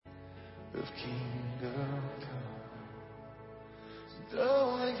of kingdom come. So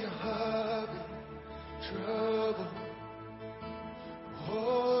don't let your heart be troubled.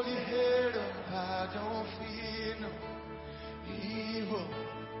 Hold your head up high, don't fear no evil.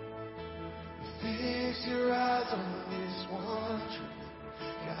 Fix your eyes on this one truth.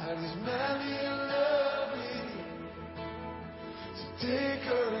 God is madly in love with you. So take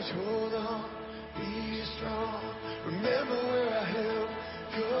courage, hold on, be strong. Remember where our help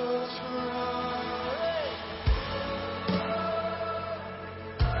comes from.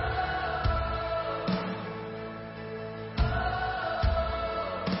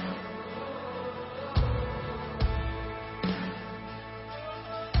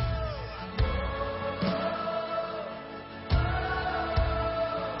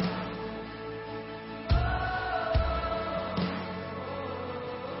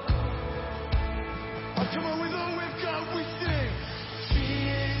 Come on, with all we've got, we sing.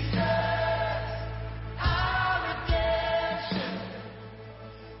 Jesus, our redemption,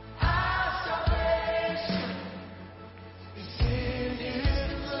 our salvation is in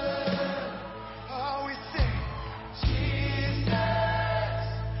His blood. Oh, we sing. Jesus,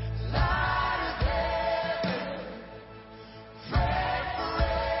 light of heaven, pray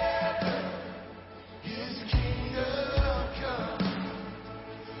forever, His kingdom come.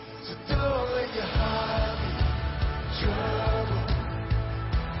 So don't let your heart trouble.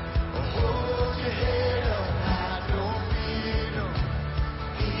 Oh, hold your head up high, don't fear no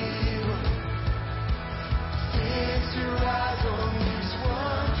evil. Fix your eyes on this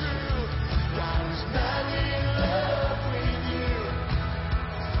one truth. God is madly in love with you.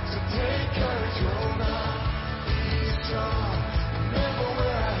 So take courage, hold on, be strong. Remember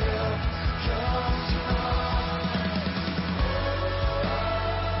where our help comes from.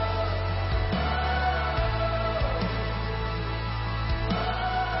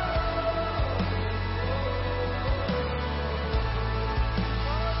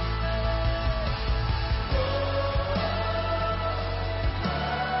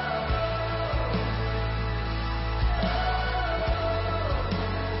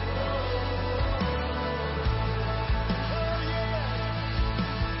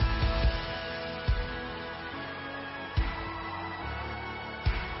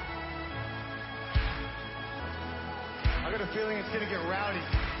 I got a feeling it's going to get rowdy.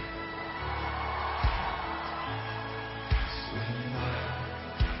 Swing out,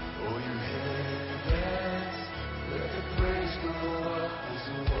 oh you heavens, let the praise go up as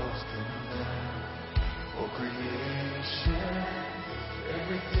the walls come down. Oh creation,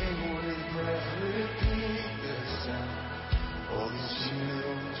 everything with breath repeat the sound. All these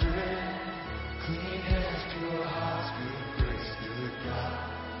children, clean hands, pure hearts, good grace, good God.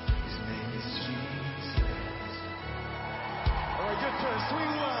 His name is Jesus. All right, good turn.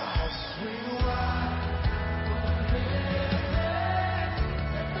 Swing wide. Swing wide.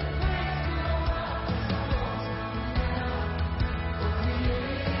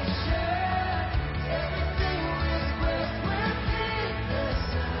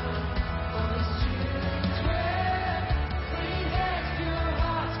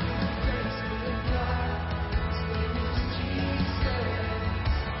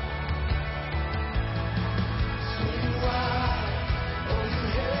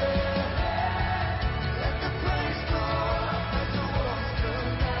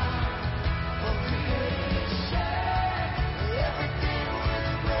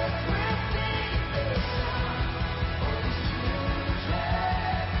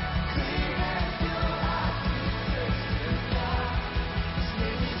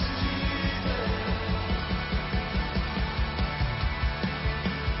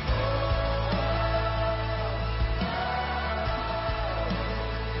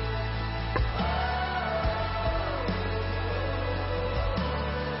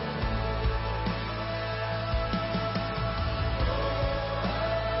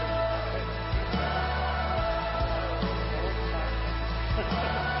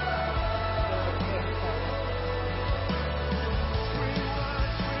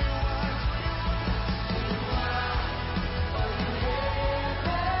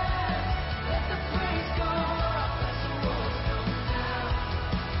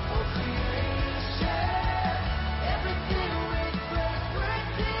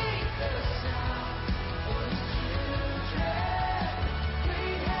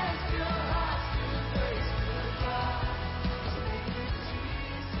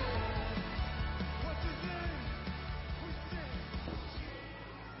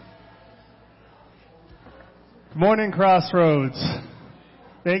 Good morning, Crossroads.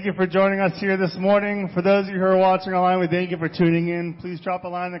 Thank you for joining us here this morning. For those of you who are watching online, we thank you for tuning in. Please drop a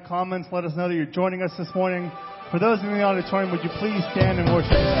line in the comments. Let us know that you're joining us this morning. For those in the auditorium, would you please stand and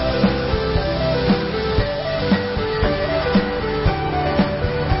worship?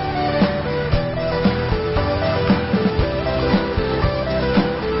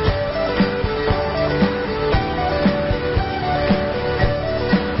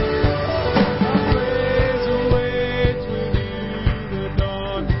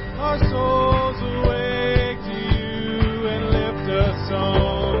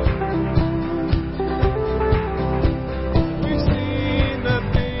 We've seen the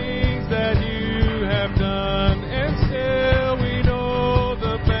things that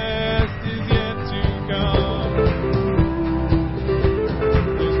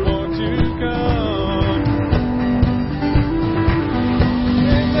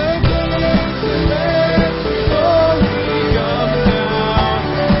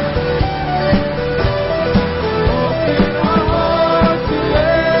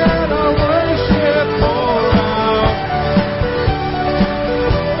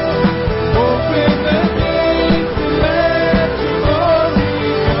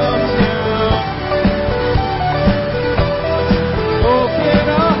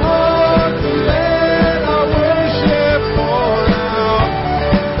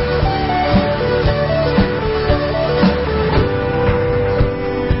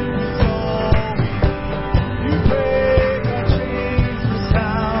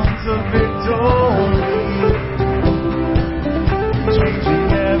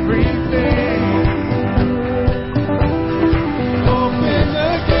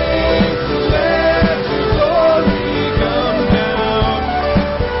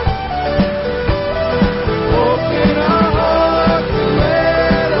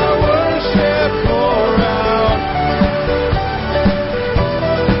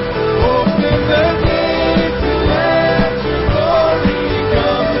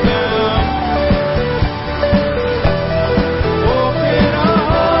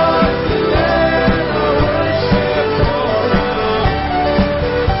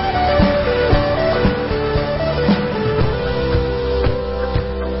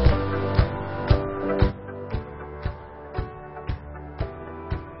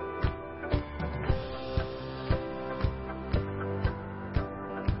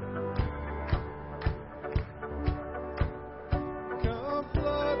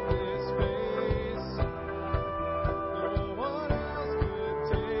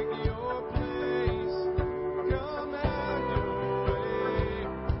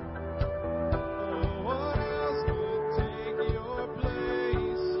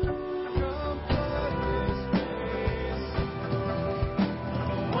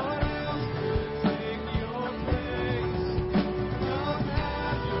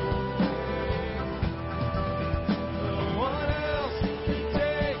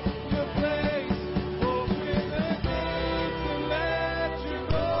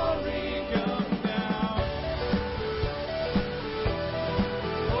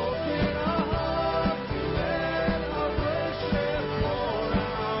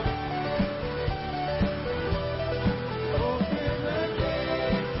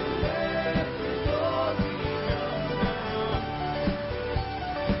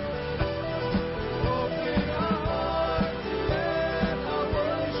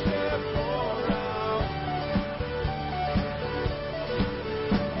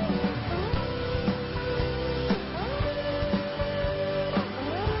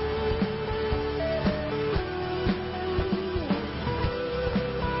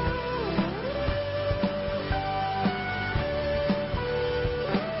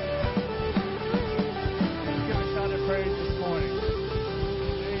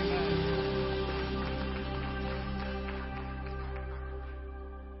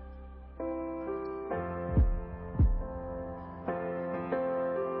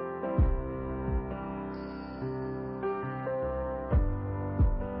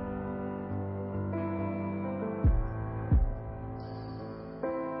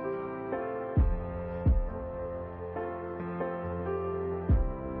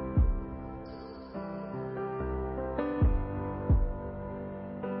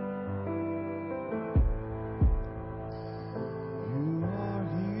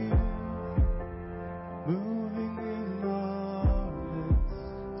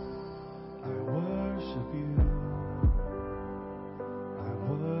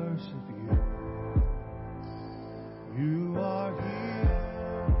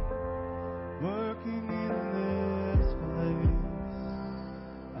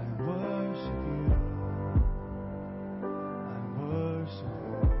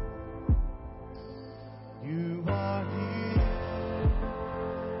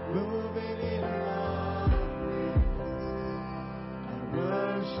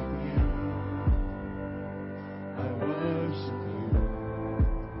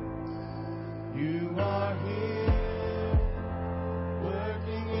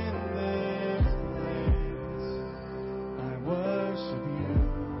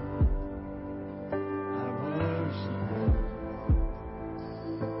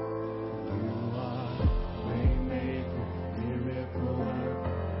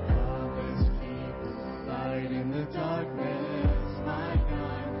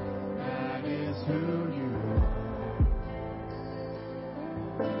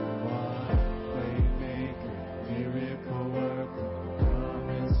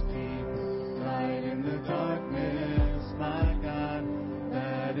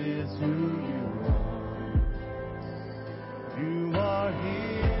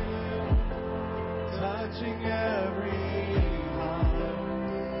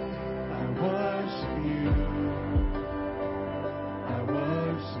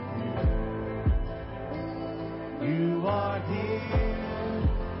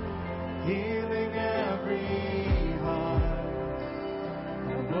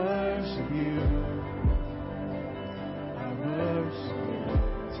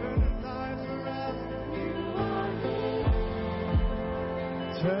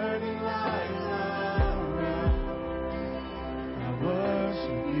turning lives around. I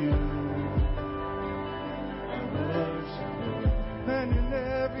worship you. I worship you. And in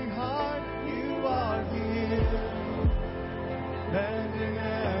every heart you are here. And in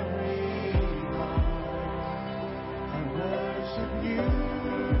every heart I worship you.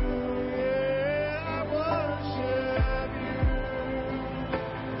 Yeah, I worship you.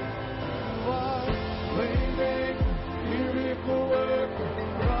 You are waymaker, miracle worker,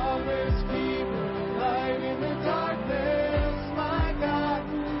 promise keeper.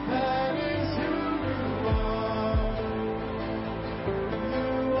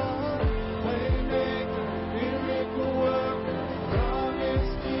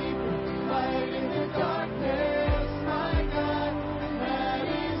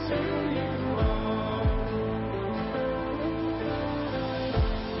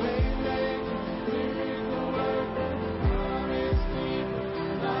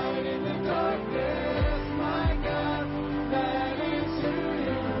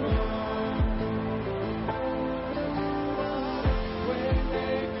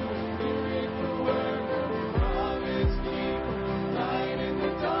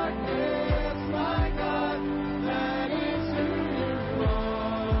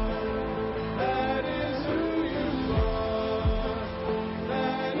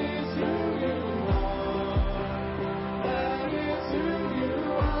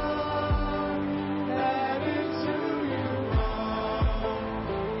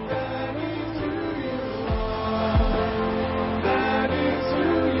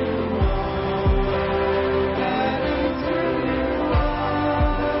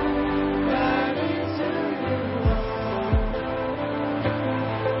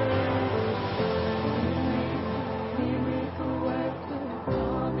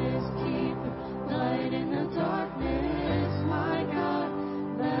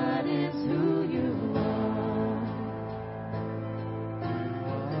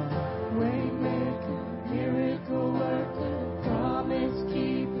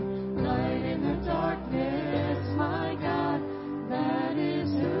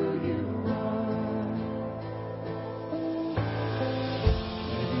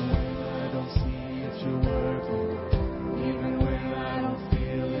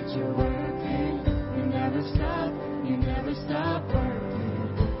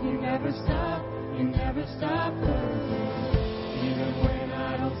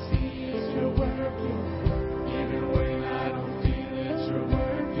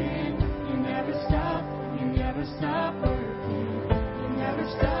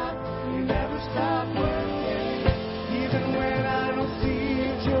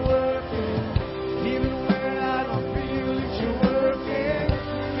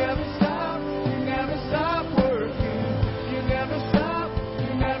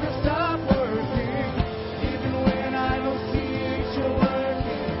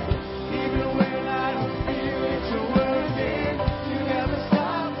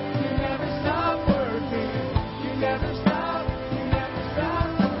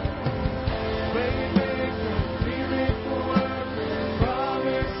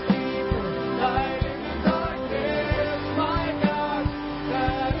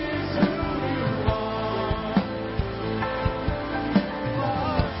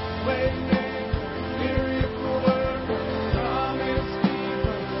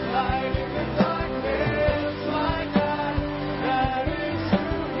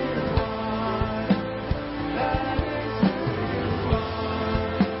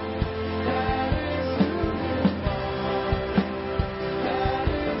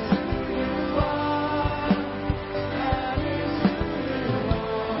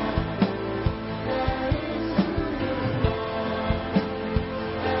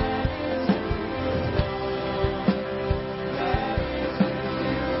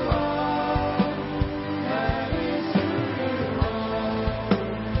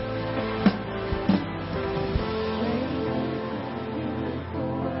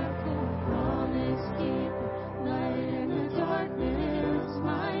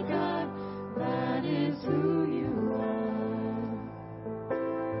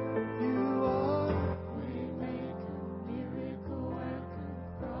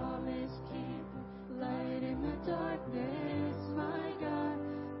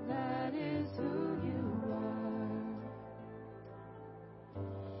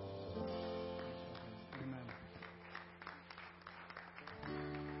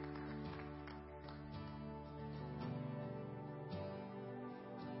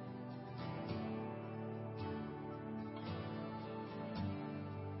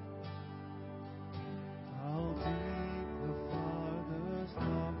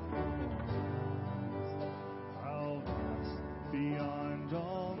 beyond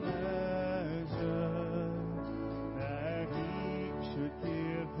all measure, that He should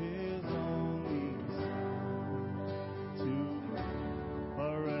give His only Son to a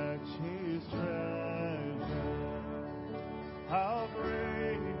wretch His treasure. How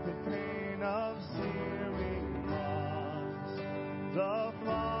great the pain of searing loss! The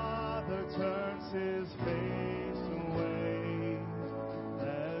Father turns His face away,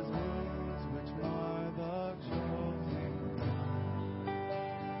 as wounds which mar the chosen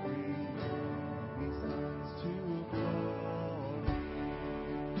bring these sons to glory.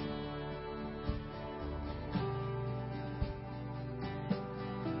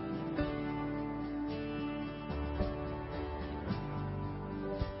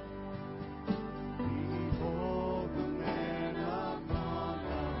 Behold the man upon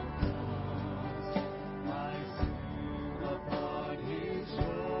the cross, my sin upon His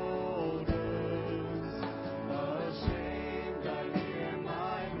shoulders. Ashamed I hear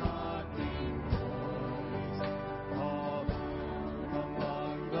my mocking voice call out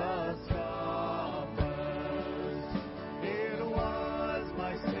among the scoffers. It was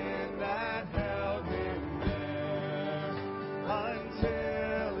my sin that held Him there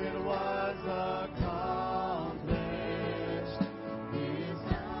until it was accomplished. His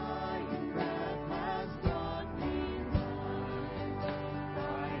dying breath has brought me life.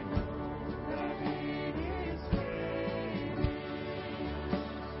 I know that it is finished.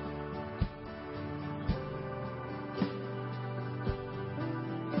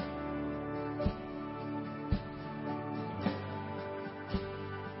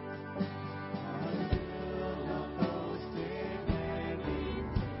 I will not boast in anything,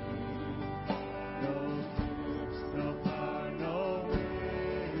 no gifts, no power, no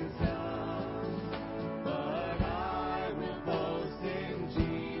wisdom, but I will boast in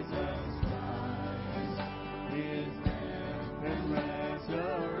Jesus Christ, His death and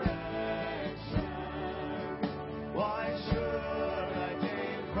resurrection. Why should I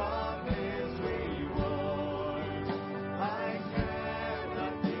gain from His reward? I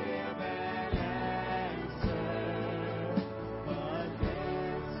cannot give an answer, but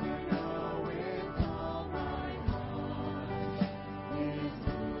this you know with all my heart: His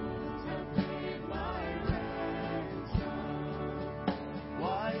wounds have paid my ransom.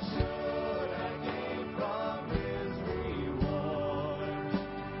 Why should I gain from His reward?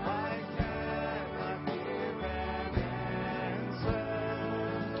 I cannot give an answer,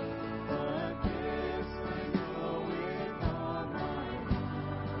 but this I know with all my heart: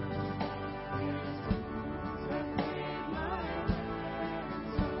 His wounds have paid my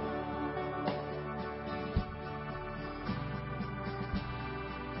ransom.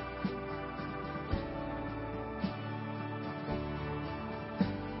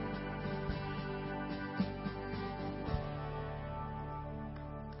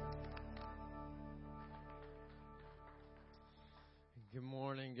 Good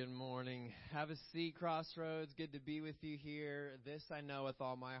morning, good morning. Have a seat, Crossroads. Good to be with you here. This I know with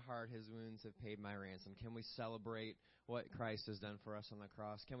all my heart, His wounds have paid my ransom. Can we celebrate what Christ has done for us on the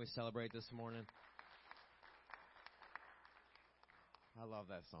cross? Can we celebrate this morning? I love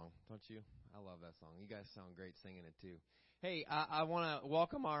that song, don't you? I love that song. You guys sound great singing it too. Hey, I want to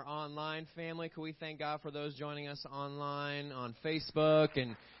welcome our online family. Can we thank God for those joining us online on Facebook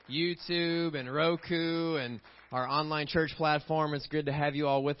and YouTube and Roku and our online church platform? It's good to have you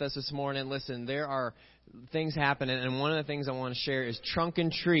all with us this morning. Listen, there are things happening, and one of the things I want to share is Trunk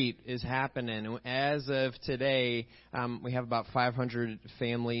and Treat is happening. As of today, we have about 500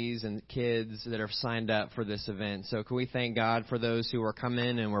 families and kids that have signed up for this event. So can we thank God for those who are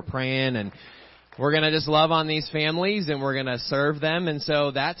coming, and we're praying, and we're going to just love on these families, and we're going to serve them. And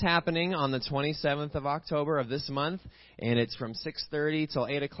so that's happening on the 27th of October of this month, and it's from 6:30 till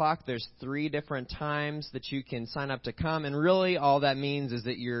 8 o'clock. There's 3 different times that you can sign up to come, and really all that means is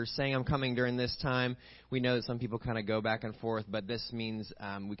that you're saying, I'm coming during this time. We know that some people kind of go back and forth, but this means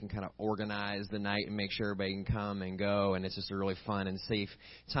we can kind of organize the night and make sure everybody can come and go, and it's just a really fun and safe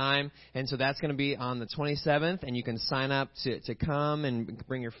time. And so that's going to be on the 27th, and you can sign up to come and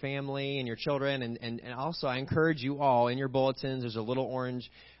bring your family and your children. And also, I encourage you all, in your bulletins, there's a little orange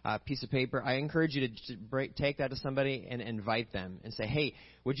piece of paper. I encourage you to take that to somebody and invite them and say, hey,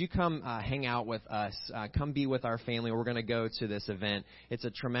 would you come hang out with us? Come be with our family. We're going to go to this event. It's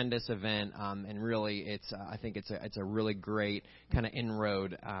a tremendous event, and really, I think it's a really great kind of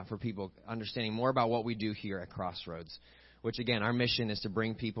inroad for people understanding more about what we do here at Crossroads. which, again, our mission is to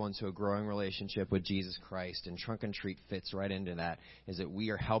bring people into a growing relationship with Jesus Christ, and Trunk and Treat fits right into that, is that we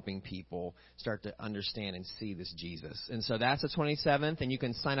are helping people start to understand and see this Jesus. And so that's the 27th, and you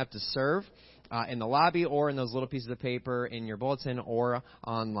can sign up to serve in the lobby or in those little pieces of paper in your bulletin or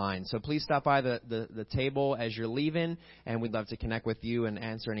online. So please stop by the table as you're leaving, and we'd love to connect with you and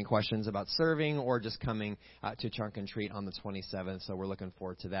answer any questions about serving or just coming to Trunk and Treat on the 27th. So we're looking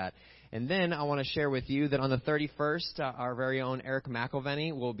forward to that. And then I want to share with you that on the 31st, our very own Eric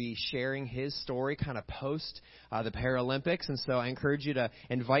McElveny will be sharing his story kind of post the Paralympics. And so I encourage you to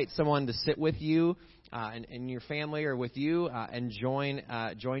invite someone to sit with you and your family or with you and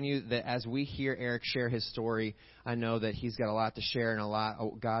join you that as we hear Eric share his story. I know that he's got a lot to share and a lot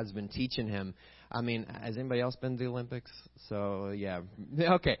God's been teaching him. I mean, has anybody else been to the Olympics? So, yeah.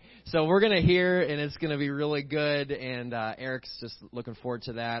 Okay. So we're going to hear, and it's going to be really good. And Eric's just looking forward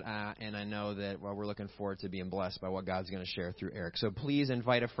to that. And I know that we're looking forward to being blessed by what God's going to share through Eric. So please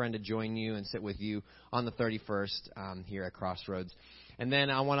invite a friend to join you and sit with you on the 31st here at Crossroads. And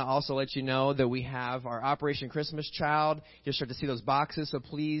then I want to also let you know that we have our Operation Christmas Child. You'll start to see those boxes, so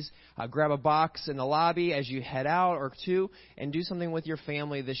please grab a box in the lobby as you head out or two and do something with your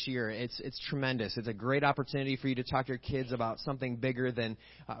family this year. It's tremendous. It's a great opportunity for you to talk to your kids about something bigger than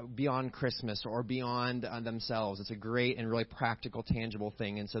beyond Christmas or beyond themselves. It's a great and really practical, tangible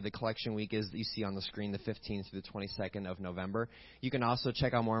thing. And so the collection week is, you see on the screen, the 15th through the 22nd of November. You can also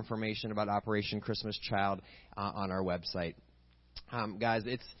check out more information about Operation Christmas Child on our website. Guys,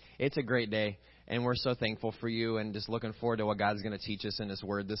 it's a great day, and we're so thankful for you, and just looking forward to what God's going to teach us in His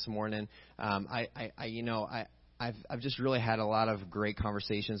Word this morning. I've just really had a lot of great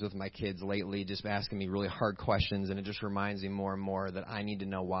conversations with my kids lately, just asking me really hard questions, and it just reminds me more and more that I need to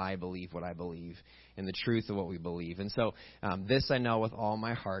know why I believe what I believe and the truth of what we believe. And so this I know with all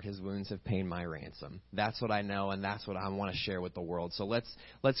my heart, His wounds have paid my ransom. That's what I know, and that's what I want to share with the world. So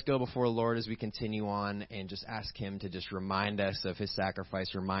let's go before the Lord as we continue on and just ask Him to just remind us of His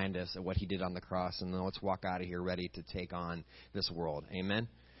sacrifice, remind us of what He did on the cross, and then let's walk out of here ready to take on this world. Amen?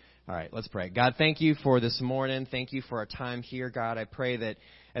 All right, let's pray. God, thank you for this morning. Thank you for our time here. God, I pray that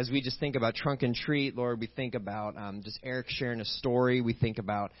as we just think about Trunk and Treat, Lord, we think about just Eric sharing a story. We think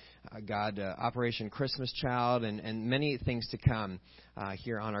about, Operation Christmas Child and many things to come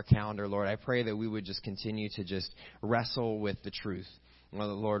here on our calendar, Lord. I pray that we would just continue to just wrestle with the truth.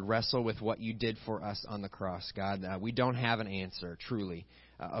 Lord, wrestle with what you did for us on the cross. God, we don't have an answer, truly,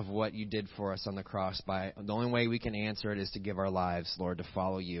 of what you did for us on the cross. The only way we can answer it is to give our lives, Lord, to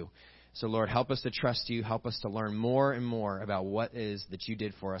follow you. So, Lord, help us to trust you. Help us to learn more and more about what is that you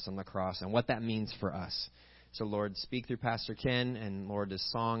did for us on the cross and what that means for us. So, Lord, speak through Pastor Ken, and, Lord,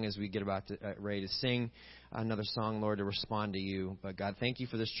 this song as we get ready to sing another song, Lord, to respond to you. But, God, thank you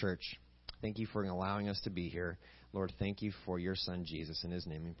for this church. Thank you for allowing us to be here. Lord, thank you for your Son, Jesus. In His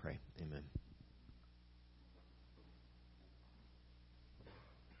name we pray. Amen.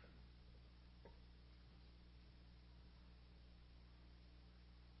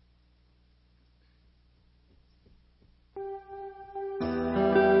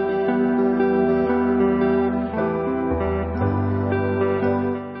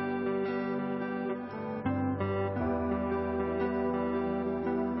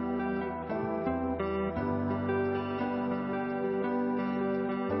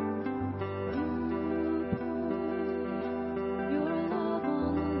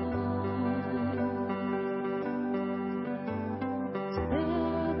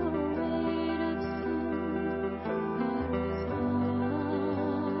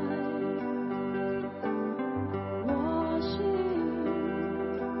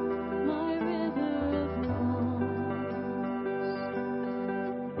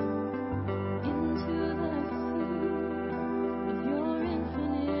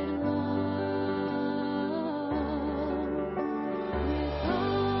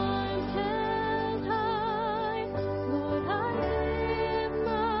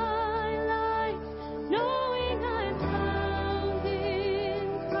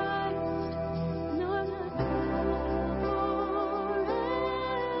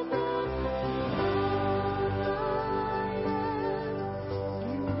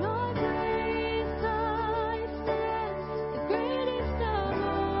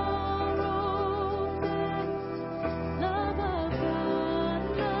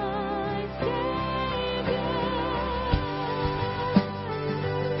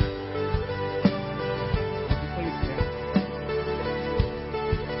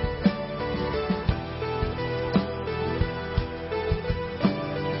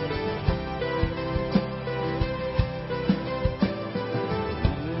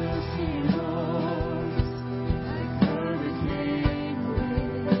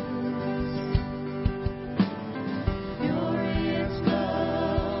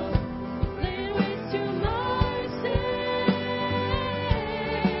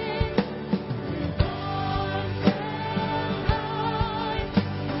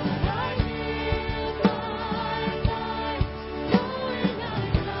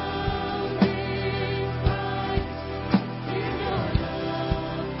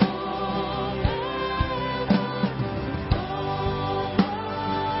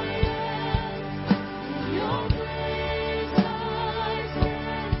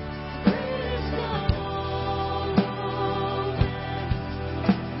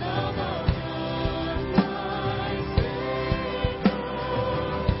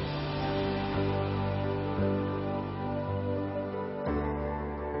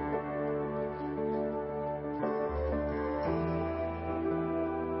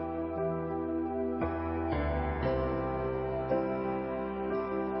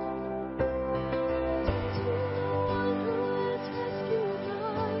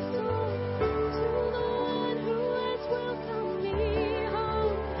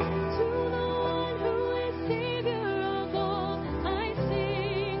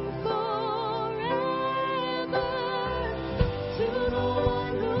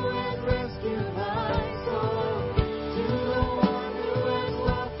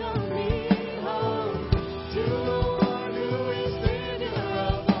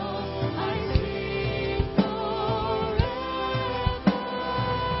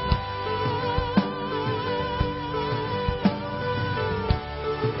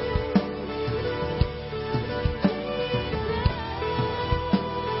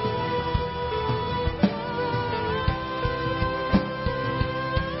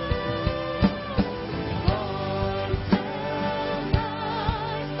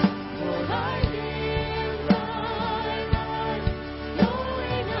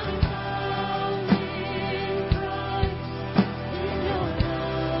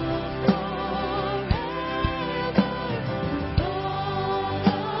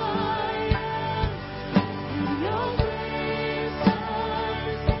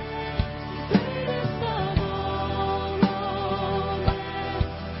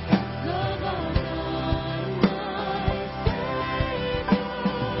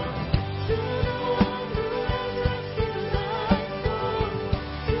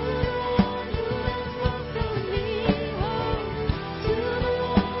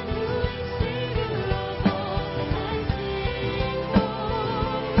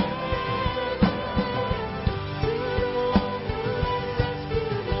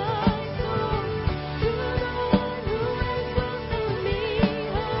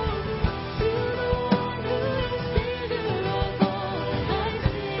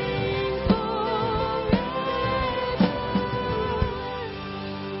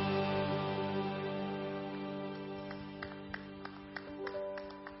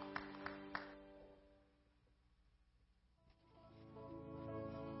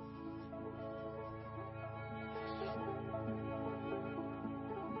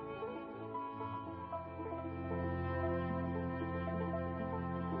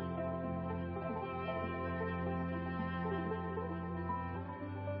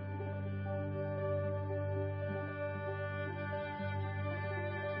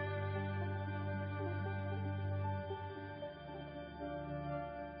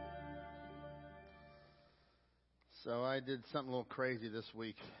 So I did something a little crazy this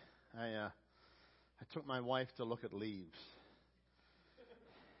week. I took my wife to look at leaves.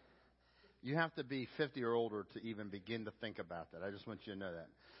 You have to be 50 or older to even begin to think about that. I just want you to know that.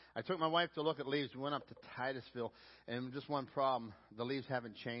 I took my wife to look at leaves. We went up to Titusville, and just one problem. The leaves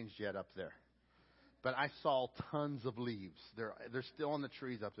haven't changed yet up there. But I saw tons of leaves. They're still on the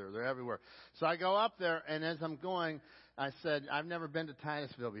trees up there. They're everywhere. So I go up there, and as I'm going, I said, I've never been to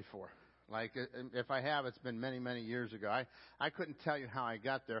Titusville before. Like, if I have, it's been many, many years ago. I couldn't tell you how I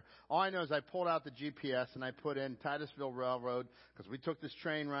got there. All I know is I pulled out the GPS and I put in Titusville Railroad because we took this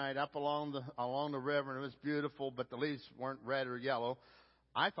train ride up along the river, and it was beautiful, but the leaves weren't red or yellow.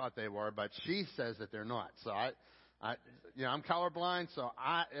 I thought they were, but she says that they're not. So I'm colorblind, so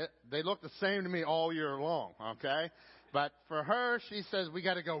they look the same to me all year long, okay? But for her, she says we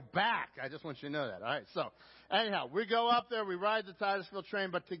got to go back. I just want you to know that. All right. So anyhow, we go up there, we ride the Titusville train,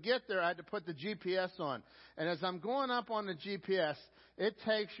 but to get there, I had to put the GPS on. And as I'm going up on the GPS, it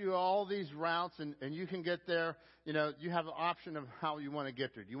takes you all these routes, and you can get there. You know, you have the option of how you want to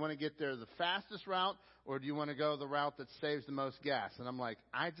get there. Do you want to get there the fastest route, or do you want to go the route that saves the most gas? And I'm like,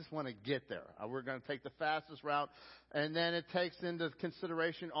 I just want to get there. We're going to take the fastest route. And then it takes into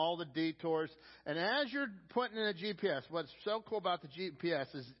consideration all the detours. And as you're putting in a GPS, what's so cool about the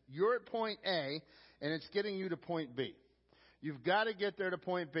GPS is you're at point A, and it's getting you to point B. You've got to get there to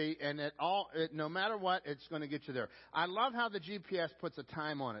point B, and no matter what, it's going to get you there. I love how the GPS puts a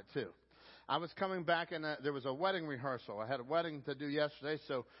time on it, too. I was coming back, and there was a wedding rehearsal. I had a wedding to do yesterday,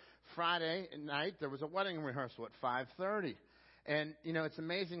 so Friday night there was a wedding rehearsal at 5:30. And, you know, it's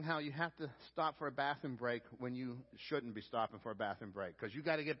amazing how you have to stop for a bathroom break when you shouldn't be stopping for a bathroom break because you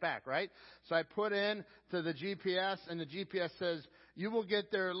got to get back, right? So I put in to the GPS, and the GPS says, you will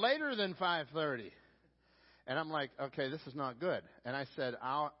get there later than 5:30. And I'm like, okay, this is not good. And I said,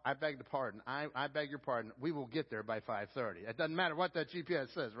 I beg your pardon. I beg your pardon. We will get there by 5:30. It doesn't matter what that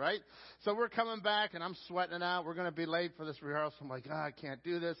GPS says, right? So we're coming back, and I'm sweating it out. We're going to be late for this rehearsal. I'm like, I can't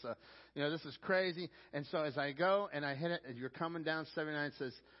do this. This is crazy. And so as I go and I hit it, and you're coming down 79, it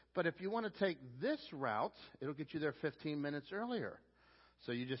says, but if you want to take this route, it'll get you there 15 minutes earlier.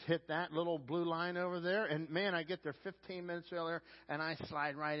 So you just hit that little blue line over there, and man, I get there 15 minutes earlier, and I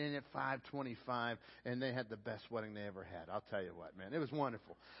slide right in at 5:25, and they had the best wedding they ever had. I'll tell you what, man, it was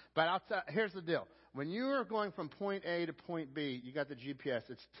wonderful. But here's the deal: when you are going from point A to point B, you got the GPS;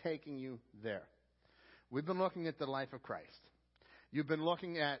 it's taking you there. We've been looking at the life of Christ. You've been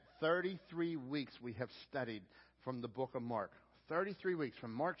looking at 33 weeks we have studied from the book of Mark. 33 weeks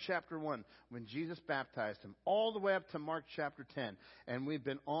from Mark chapter 1 when Jesus baptized him all the way up to Mark chapter 10. And we've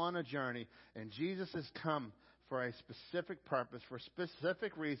been on a journey, and Jesus has come for a specific purpose, for a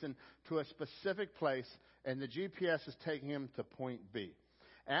specific reason, to a specific place, and the GPS is taking him to point B.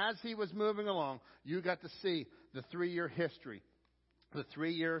 As he was moving along, you got to see the 3-year history, the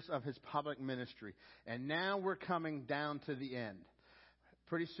 3 years of his public ministry. And now we're coming down to the end.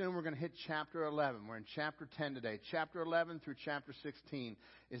 Pretty soon we're going to hit chapter 11. We're in chapter 10 today. Chapter 11 through chapter 16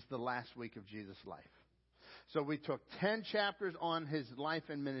 is the last week of Jesus' life. So we took 10 chapters on his life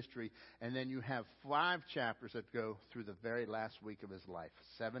and ministry, and then you have 5 chapters that go through the very last week of his life,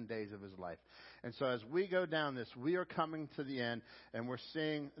 7 days of his life. And so as we go down this, we are coming to the end, and we're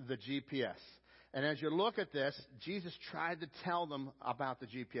seeing the GPS. And as you look at this, Jesus tried to tell them about the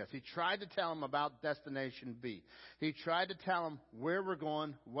GPS. He tried to tell them about destination B. He tried to tell them where we're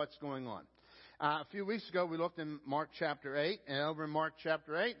going, what's going on. A few weeks ago, we looked in Mark chapter 8. And over in Mark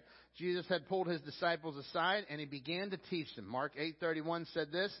chapter 8, Jesus had pulled his disciples aside, and he began to teach them. Mark 8:31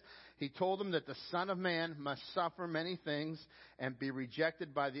 said this. He told them that the Son of Man must suffer many things and be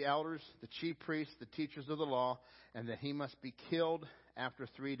rejected by the elders, the chief priests, the teachers of the law, and that he must be killed after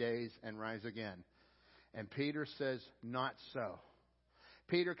 3 days and rise again. And Peter says, not so.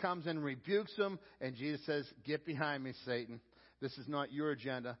 Peter comes and rebukes him, and Jesus says, get behind me, Satan. This is not your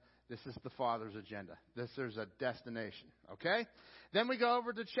agenda. This is the Father's agenda. There's a destination. Okay? Then we go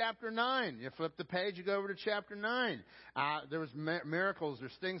over to chapter 9. You flip the page, you go over to chapter 9. There was miracles.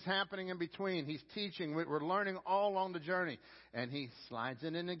 There's things happening in between. He's teaching. We're learning all along the journey. And he slides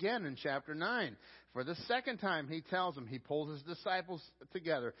it in again in chapter 9. For the second time, he tells them, he pulls his disciples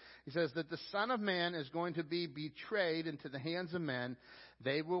together. He says that the Son of Man is going to be betrayed into the hands of men.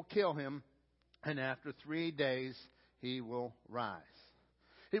 They will kill him. And after 3 days, he will rise.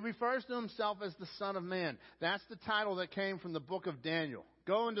 He refers to himself as the Son of Man. That's the title that came from the book of Daniel.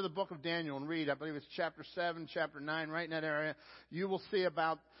 Go into the book of Daniel and read. I believe it's chapter 7, chapter 9, right in that area. You will see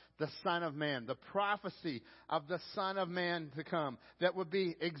about the Son of Man, the prophecy of the Son of Man to come that would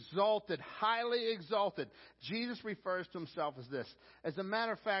be exalted, highly exalted. Jesus refers to himself as this. As a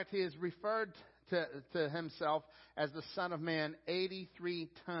matter of fact, he is referred to himself as the Son of Man 83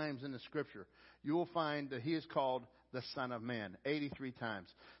 times in the Scripture. You will find that he is called the Son of Man 83 times.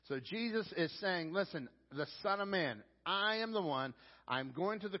 So Jesus is saying, listen, the Son of Man, I am the one. I'm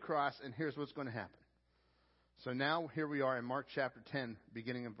going to the cross, and here's what's going to happen. So now here we are in Mark chapter 10,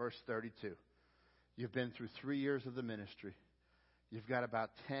 beginning in verse 32. You've been through 3 years of the ministry. You've got about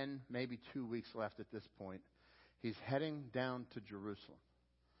 10, maybe 2 weeks left at this point. He's heading down to Jerusalem.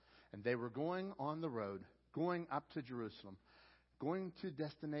 And they were going on the road, going up to Jerusalem, going to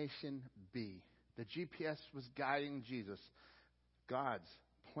destination B. The GPS was guiding Jesus. God's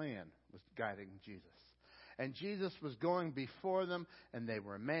plan was guiding Jesus. And Jesus was going before them, and they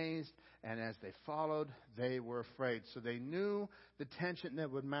were amazed. And as they followed, they were afraid. So they knew the tension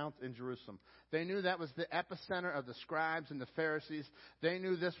that would mount in Jerusalem. They knew that was the epicenter of the scribes and the Pharisees. They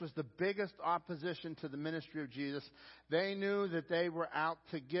knew this was the biggest opposition to the ministry of Jesus. They knew that they were out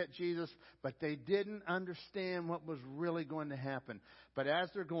to get Jesus, but they didn't understand what was really going to happen. But as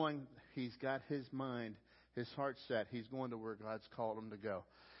they're going, he's got his mind, his heart set. He's going to where God's called him to go.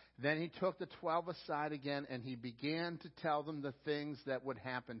 Then he took the 12 aside again, and he began to tell them the things that would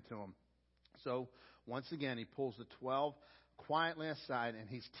happen to him. So, once again, he pulls the 12 quietly aside, and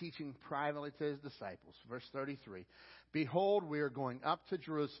he's teaching privately to his disciples. Verse 33, "Behold, we are going up to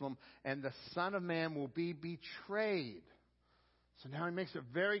Jerusalem, and the Son of Man will be betrayed." So now he makes it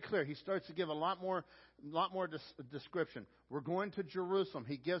very clear. He starts to give a lot more description. We're going to Jerusalem.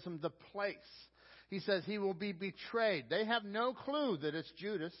 He gives them the place. He says he will be betrayed. They have no clue that it's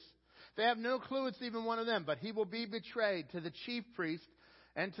Judas. They have no clue it's even one of them. But he will be betrayed to the chief priest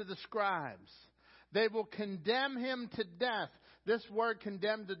and to the scribes. They will condemn him to death. This word,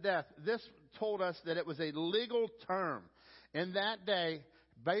 condemned to death, this told us that it was a legal term. In that day,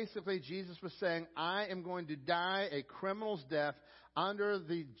 basically Jesus was saying, I am going to die a criminal's death under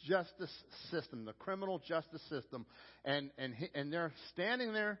the justice system, the criminal justice system. And they're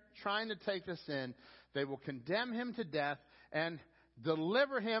standing there trying to take this in. They will condemn him to death and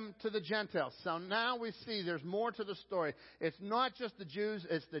deliver him to the Gentiles. So now we see there's more to the story. It's not just the Jews,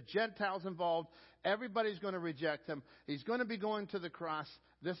 it's the Gentiles involved. Everybody's going to reject him. He's going to be going to the cross.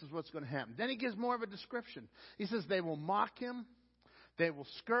 This is what's going to happen. Then he gives more of a description. He says they will mock him. They will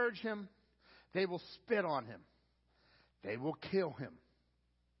scourge him. They will spit on him. They will kill him.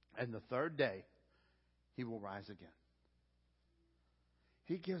 And the third day, he will rise again.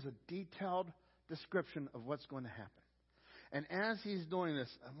 He gives a detailed description of what's going to happen. And as he's doing this,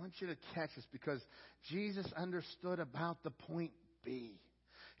 I want you to catch this because Jesus understood about the point B.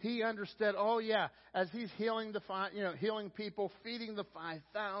 He understood, oh yeah, as he's healing healing people, feeding the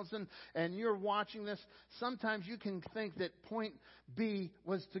 5,000, and you're watching this, sometimes you can think that point B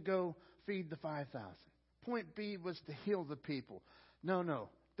was to go feed the 5,000. Point B was to heal the people. No.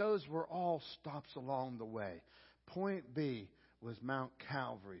 Those were all stops along the way. Point B was Mount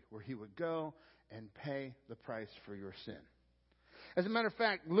Calvary, where he would go and pay the price for your sin. As a matter of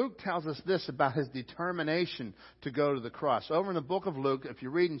fact, Luke tells us this about his determination to go to the cross. Over in the book of Luke, if you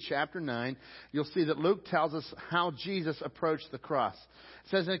read in chapter 9, you'll see that Luke tells us how Jesus approached the cross. It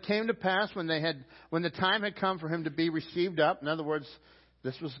says, "And it came to pass when the time had come for him to be received up," in other words,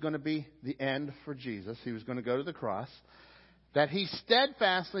 this was going to be the end for Jesus. He was going to go to the cross. "That he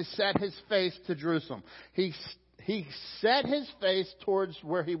steadfastly set his face to Jerusalem." He set his face towards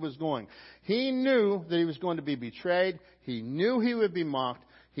where he was going. He knew that he was going to be betrayed. He knew he would be mocked.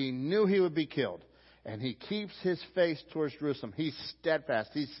 He knew he would be killed. And he keeps his face towards Jerusalem. He's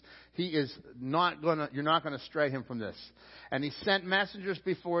steadfast. He is not going to, you're not going to stray him from this. "And he sent messengers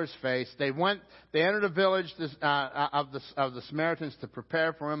before his face. They entered a village of the Samaritans to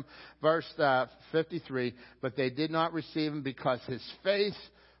prepare for him." Verse 53, "But they did not receive him because his face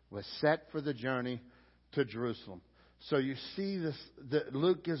was set for the journey to Jerusalem." So you see this,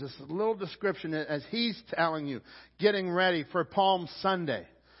 Luke gives us a little description as he's telling you, getting ready for Palm Sunday.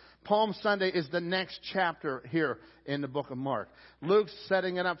 Palm Sunday is the next chapter here in the book of Mark. Luke's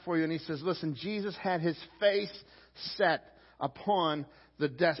setting it up for you, and he says, listen, Jesus had his face set upon the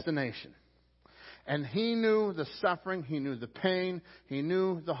destination. And he knew the suffering, he knew the pain, he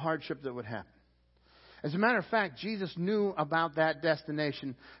knew the hardship that would happen. As a matter of fact, Jesus knew about that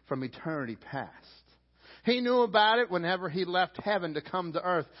destination from eternity past. He knew about it whenever he left heaven to come to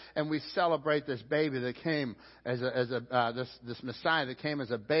earth, and we celebrate this baby that came this Messiah that came as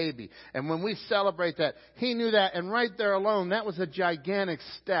a baby. And when we celebrate that, he knew that, and right there alone, that was a gigantic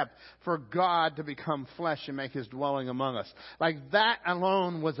step for God to become flesh and make his dwelling among us. Like that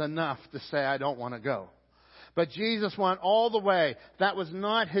alone was enough to say, I don't want to go. But Jesus went all the way. That was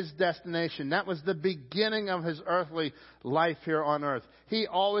not his destination. That was the beginning of his earthly life here on earth. He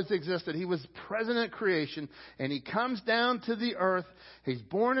always existed. He was present at creation, and he comes down to the earth. He's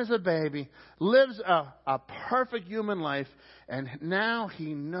born as a baby, lives a perfect human life, and now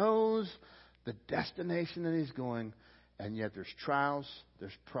he knows the destination that he's going, and yet there's trials,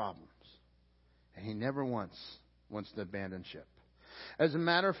 there's problems. And he never once wants to abandon ship. As a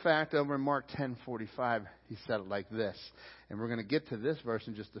matter of fact, over in Mark 10:45, he said it like this. And we're going to get to this verse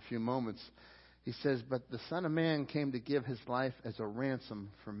in just a few moments. He says, but the Son of Man came to give his life as a ransom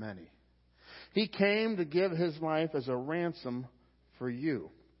for many. He came to give his life as a ransom for you.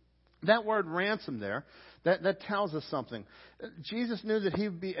 That word ransom there, that tells us something. Jesus knew that he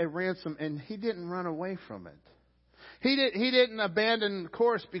would be a ransom, and he didn't run away from it. He didn't abandon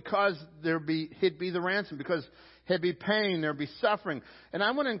course because he'd be the ransom, because there'd be pain, there'd be suffering. And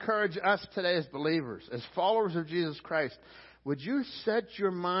I want to encourage us today as believers, as followers of Jesus Christ, would you set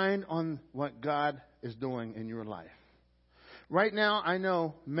your mind on what God is doing in your life? Right now, I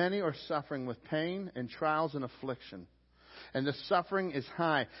know many are suffering with pain and trials and affliction. And the suffering is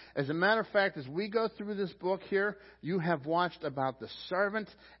high. As a matter of fact, as we go through this book here, you have watched about the servant,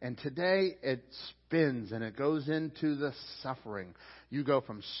 and today it spins and it goes into the suffering. You go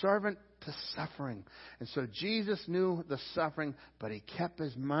from servant to suffering. And so Jesus knew the suffering, but he kept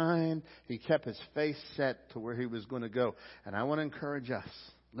his mind, he kept his face set to where he was going to go. And I want to encourage us.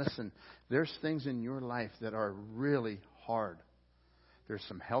 Listen, there's things in your life that are really hard. There's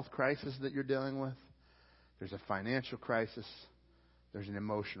some health crisis that you're dealing with. There's a financial crisis. There's an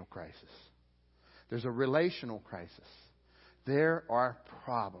emotional crisis. There's a relational crisis. There are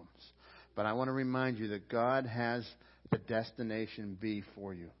problems. But I want to remind you that God has the destination B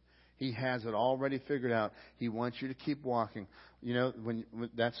for you. He has it already figured out. He wants you to keep walking. You know, when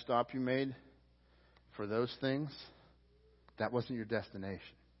that stop you made for those things, that wasn't your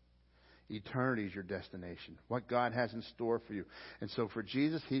destination. Eternity is your destination. What God has in store for you. And so for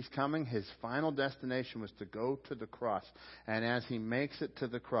Jesus, he's coming. His final destination was to go to the cross. And as he makes it to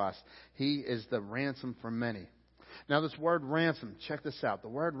the cross, he is the ransom for many. Now this word ransom, check this out. The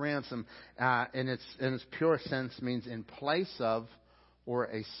word ransom in its pure sense means in place of or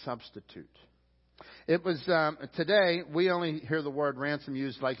a substitute. It was today we only hear the word ransom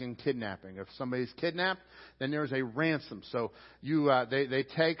used like in kidnapping. If somebody's kidnapped, then there's a ransom. So they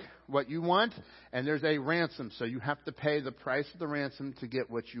take what you want, and there's a ransom. So you have to pay the price of the ransom to get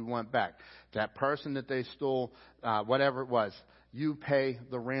what you want back. That person that they stole, whatever it was, you pay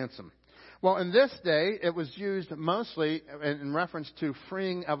the ransom. Well, in this day, it was used mostly in reference to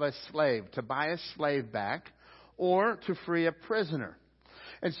freeing of a slave, to buy a slave back, or to free a prisoner.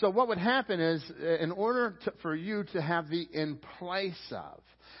 And so what would happen is, in order for you to have the in place of,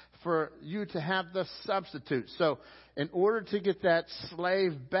 for you to have the substitute. So in order to get that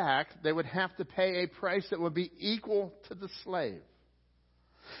slave back, they would have to pay a price that would be equal to the slave.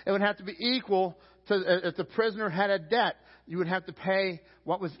 It would have to be equal to, if the prisoner had a debt, you would have to pay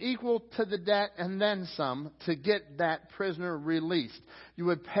what was equal to the debt and then some to get that prisoner released. You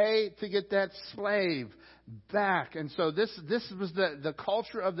would pay to get that slave back. And so this was the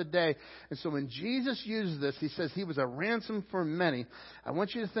culture of the day. And so when Jesus uses this, he says he was a ransom for many. I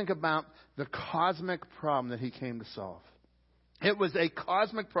want you to think about the cosmic problem that he came to solve. It was a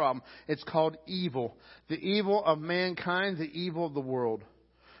cosmic problem. It's called evil. The evil of mankind, the evil of the world.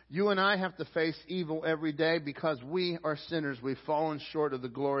 You and I have to face evil every day because we are sinners. We've fallen short of the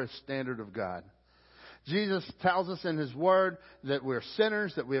glorious standard of God. Jesus tells us in his word that we're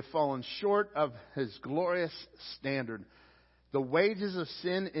sinners, that we have fallen short of his glorious standard. The wages of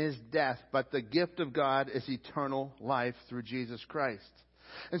sin is death, but the gift of God is eternal life through Jesus Christ.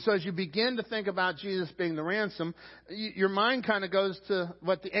 And so as you begin to think about Jesus being the ransom, your mind kind of goes to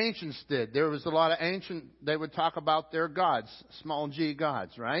what the ancients did. There was a lot of they would talk about their gods, small g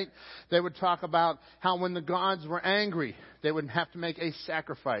gods, right? They would talk about how when the gods were angry, they would have to make a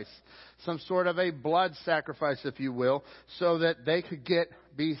sacrifice, some sort of a blood sacrifice, if you will, so that they could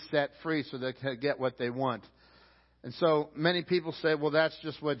be set free, so they could get what they want. And so many people say, well, that's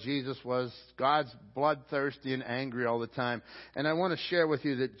just what Jesus was. God's bloodthirsty and angry all the time. And I want to share with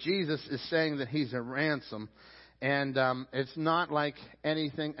you that Jesus is saying that he's a ransom. And it's not like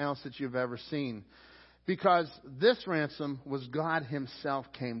anything else that you've ever seen. Because this ransom was God himself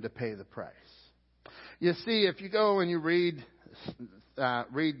came to pay the price. You see, if you go and you read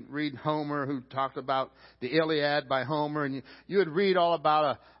Homer, who talked about the Iliad by Homer, and you would read all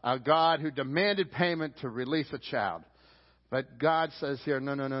about a God who demanded payment to release a child. But God says here,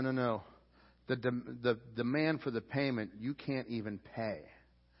 no. The demand for the payment, you can't even pay.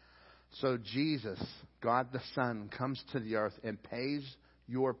 So Jesus, God the Son, comes to the earth and pays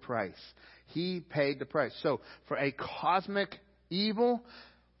your price. He paid the price. So for a cosmic evil,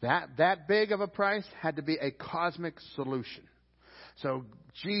 that big of a price had to be a cosmic solution. So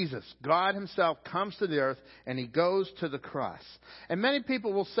Jesus, God himself, comes to the earth and he goes to the cross. And many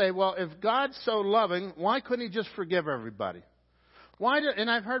people will say, well, if God's so loving, why couldn't he just forgive everybody? And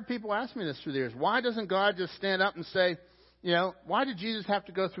I've heard people ask me this through the years. Why doesn't God just stand up and say, why did Jesus have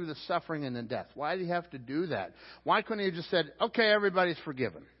to go through the suffering and the death? Why did he have to do that? Why couldn't he have just said, okay, everybody's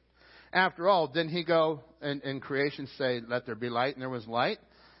forgiven? After all, didn't he go in creation say, let there be light, and there was light?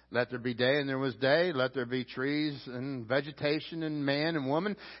 Let there be day, and there was day. Let there be trees and vegetation and man and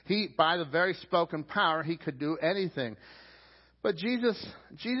woman. He, by the very spoken power, he could do anything. But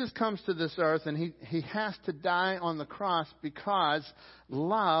Jesus comes to this earth, and he has to die on the cross because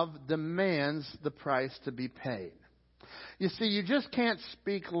love demands the price to be paid. You see, you just can't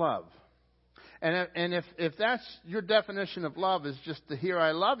speak love. And if that's your definition of love is just to hear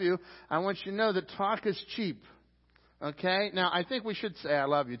I love you, I want you to know that talk is cheap. Okay? Now, I think we should say I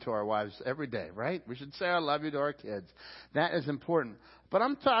love you to our wives every day, right? We should say I love you to our kids. That is important. But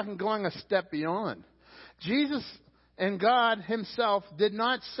I'm talking going a step beyond. Jesus and God himself did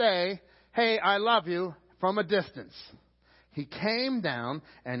not say, hey, I love you from a distance. He came down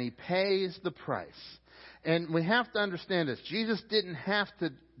and he pays the price. And we have to understand this. Jesus didn't have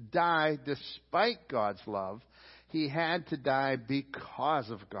to die despite God's love. He had to die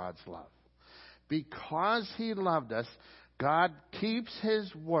because of God's love. Because he loved us, God keeps his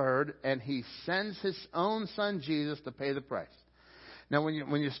word and he sends his own son Jesus to pay the price. Now,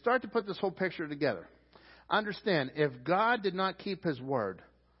 when you start to put this whole picture together, understand, if God did not keep his word,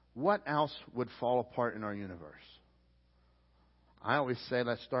 what else would fall apart in our universe? I always say,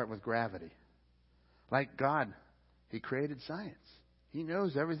 let's start with gravity. Like God, he created science. He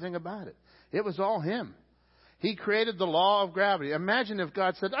knows everything about it. It was all him. He created the law of gravity. Imagine if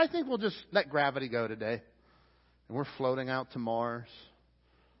God said, I think we'll just let gravity go today. And we're floating out to Mars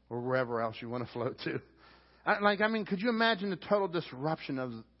or wherever else you want to float to. Could you imagine the total disruption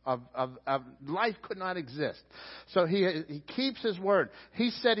of life could not exist. So he keeps his word. He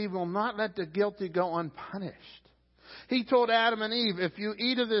said he will not let the guilty go unpunished. He told Adam and Eve, if you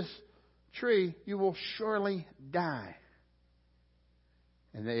eat of this tree, you will surely die.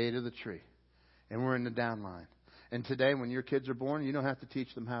 And they ate of the tree. And we're in the down line. And today, when your kids are born, you don't have to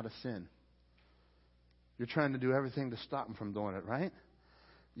teach them how to sin. You're trying to do everything to stop them from doing it, right?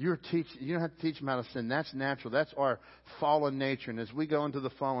 You don't have to teach them how to sin. That's natural. That's our fallen nature. And as we go into the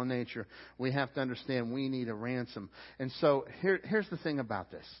fallen nature, we have to understand we need a ransom. And so here's the thing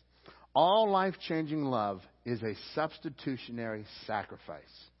about this. All life-changing love is a substitutionary sacrifice.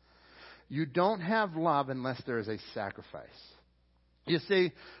 You don't have love unless there is a sacrifice. You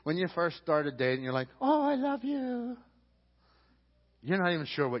see, when you first started dating, you're like, oh, I love you. You're not even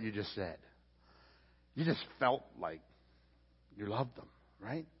sure what you just said. You just felt like you loved them,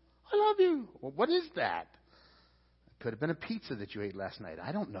 right? I love you. Well, what is that? It could have been a pizza that you ate last night.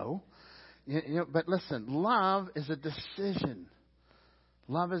 I don't know. But listen, love is a decision.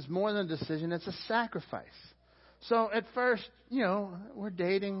 Love is more than a decision. It's a sacrifice. So at first, we're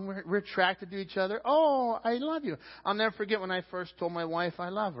dating. We're attracted to each other. Oh, I love you. I'll never forget when I first told my wife I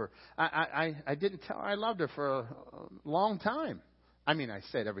love her. I didn't tell her I loved her for a long time. I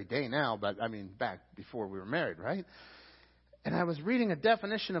say it every day now, but back before we were married, right? And I was reading a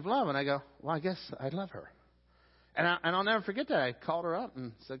definition of love, and I go, well, I guess I love her. And I'll never forget that. I called her up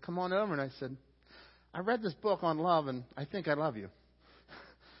and said, come on over. And I said, I read this book on love, and I think I love you.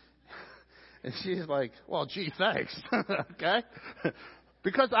 And she's like, well, gee, thanks. Okay?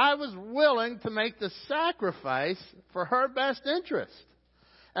 Because I was willing to make the sacrifice for her best interest.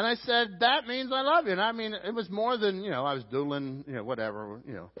 And I said, that means I love you. And it was more than, I was doodling, whatever.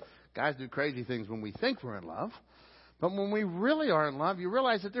 Guys do crazy things when we think we're in love. But when we really are in love, you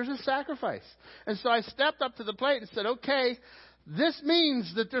realize that there's a sacrifice. And so I stepped up to the plate and said, okay, this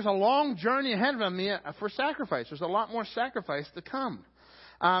means that there's a long journey ahead of me for sacrifice. There's a lot more sacrifice to come.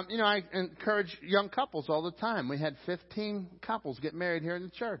 I encourage young couples all the time. We had 15 couples get married here in the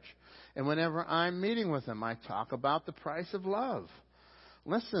church. And whenever I'm meeting with them, I talk about the price of love.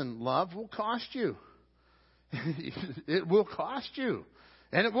 Listen, love will cost you. It will cost you.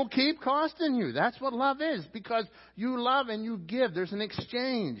 And it will keep costing you. That's what love is. Because you love and you give. There's an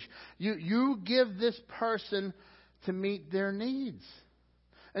exchange. You give this person to meet their needs.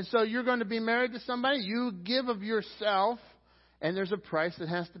 And so you're going to be married to somebody. You give of yourself. And there's a price that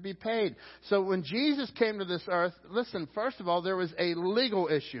has to be paid. So when Jesus came to this earth, listen, first of all, there was a legal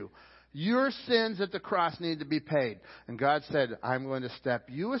issue. Your sins at the cross need to be paid. And God said, I'm going to step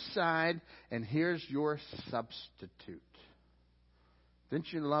you aside, and here's your substitute.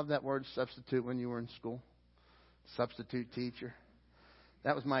 Didn't you love that word substitute when you were in school? Substitute teacher.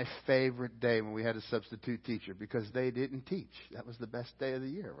 That was my favorite day when we had a substitute teacher because they didn't teach. That was the best day of the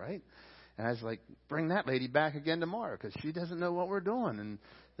year, right? And I was like, bring that lady back again tomorrow because she doesn't know what we're doing. And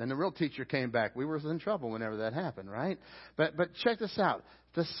then the real teacher came back. We were in trouble whenever that happened, right? But check this out.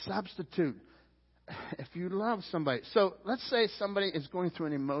 The substitute. If you love somebody. So let's say somebody is going through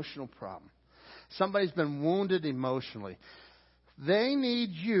an emotional problem. Somebody's been wounded emotionally. They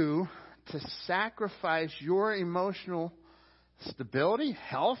need you to sacrifice your emotional stability,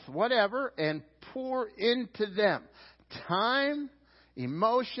 health, whatever, and pour into them time,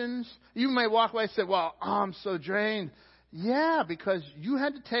 emotions. You may walk away and say, well, I'm so drained. Yeah, because you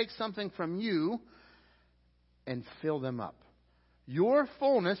had to take something from you and fill them up. Your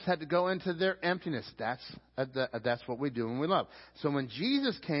fullness had to go into their emptiness. That's what we do when we love. So when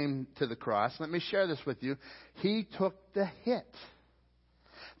Jesus came to the cross, let me share this with you, He took the hit.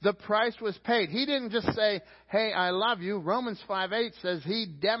 The price was paid. He didn't just say, hey, I love you. Romans 5:8 says He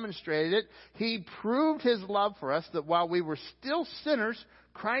demonstrated it. He proved His love for us that while we were still sinners,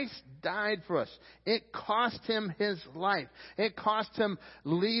 Christ died for us. It cost Him His life. It cost Him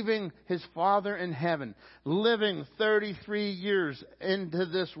leaving His Father in heaven, living 33 years into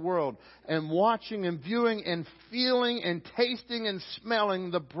this world, and watching and viewing and feeling and tasting and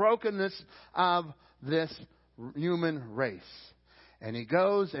smelling the brokenness of this human race. And He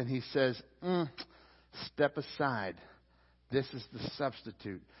goes and He says, step aside. This is the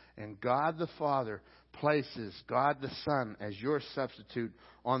substitute. And God the Father places God the Son as your substitute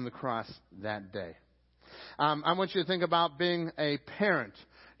on the cross that day. I want you to think about being a parent.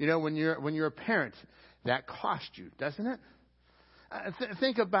 You know, when you're a parent, that costs you, doesn't it?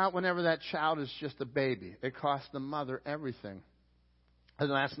 Think about whenever that child is just a baby. It costs the mother everything. And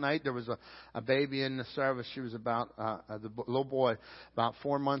last night there was a baby in the service. She was about the little boy, about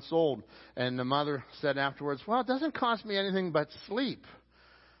 4 months old, and the mother said afterwards, "Well, it doesn't cost me anything but sleep."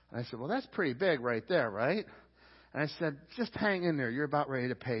 And I said, "Well, that's pretty big right there, right?" And I said, "Just hang in there. You're about ready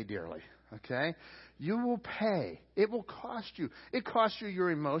to pay dearly. Okay? You will pay. It will cost you. It costs you your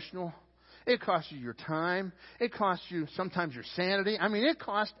emotional. It costs you your time. It costs you sometimes your sanity. I mean, it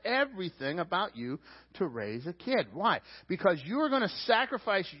costs everything about you to raise a kid. Why? Because you're going to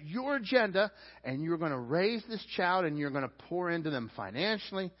sacrifice your agenda and you're going to raise this child and you're going to pour into them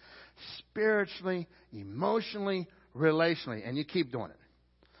financially, spiritually, emotionally, relationally, and you keep doing it.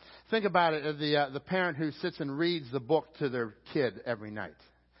 Think about it, the parent who sits and reads the book to their kid every night.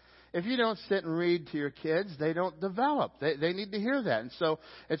 If you don't sit and read to your kids, they don't develop. They need to hear that. And so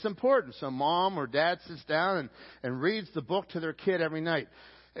it's important. So mom or dad sits down and reads the book to their kid every night.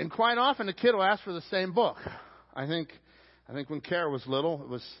 And quite often the kid will ask for the same book. I think when Kara was little, it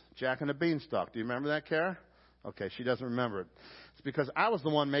was Jack and the Beanstalk. Do you remember that, Kara? Okay, she doesn't remember it. It's because I was the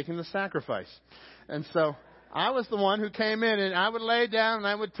one making the sacrifice. And so I was the one who came in and I would lay down and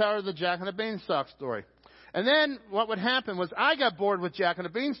I would tell her the Jack and the Beanstalk story. And then what would happen was I got bored with Jack and the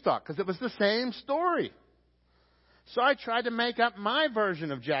Beanstalk because it was the same story. So I tried to make up my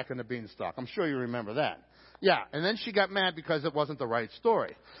version of Jack and the Beanstalk. I'm sure you remember that. Yeah, and then she got mad because it wasn't the right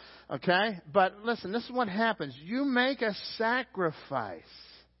story. Okay? But listen, this is what happens. You make a sacrifice.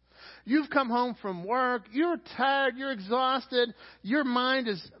 You've come home from work. You're tired. You're exhausted. Your mind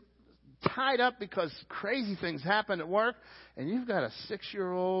is tied up because crazy things happen at work, and you've got a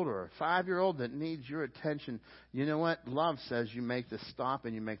 6-year-old or a 5-year-old that needs your attention. You know what? Love says you make the stop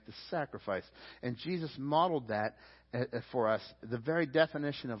and you make the sacrifice. And Jesus modeled that for us. The very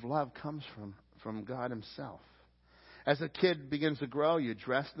definition of love comes from God Himself. As a kid begins to grow, you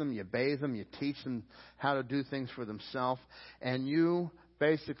dress them, you bathe them, you teach them how to do things for themselves, and you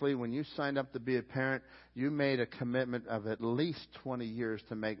basically, when you signed up to be a parent, you made a commitment of at least 20 years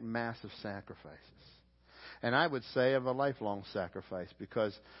to make massive sacrifices. And I would say of a lifelong sacrifice,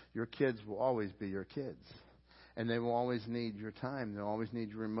 because your kids will always be your kids. And they will always need your time. They'll always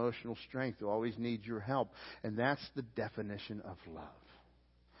need your emotional strength. They'll always need your help. And that's the definition of love.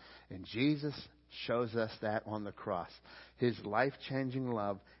 And Jesus shows us that on the cross. His life-changing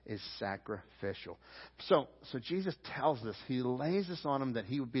love is sacrificial. So Jesus tells us, He lays this on Him that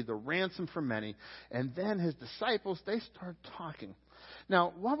He would be the ransom for many. And then His disciples, they start talking.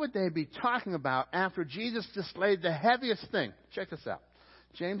 Now, what would they be talking about after Jesus just laid the heaviest thing? Check this out.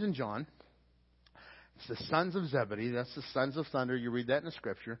 James and John, it's the sons of Zebedee, that's the sons of thunder, you read that in the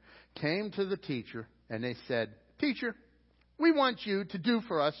Scripture, came to the teacher and they said, "Teacher, we want you to do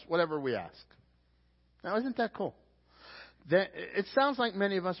for us whatever we ask." Now, isn't that cool? It sounds like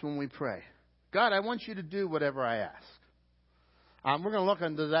many of us when we pray, God, I want you to do whatever I ask. We're going to look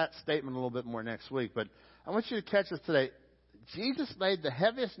into that statement a little bit more next week, but I want you to catch this today. Jesus laid the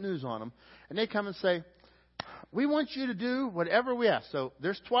heaviest news on them, and they come and say, we want you to do whatever we ask. So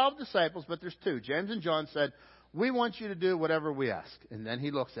there's 12 disciples, but there's 2. James and John said, we want you to do whatever we ask. And then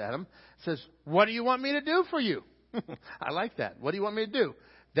he looks at them, says, what do you want me to do for you? I like that. What do you want me to do?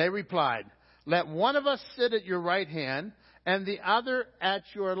 They replied, let one of us sit at your right hand and the other at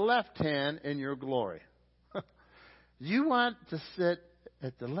your left hand in your glory. You want to sit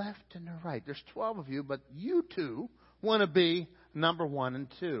at the left and the right. There's 12 of you, but you 2 want to be number 1 and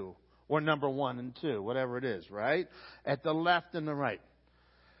 2, or number 1 and 2, whatever it is, right? At the left and the right.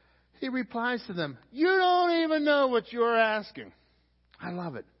 He replies to them, you don't even know what you're asking. I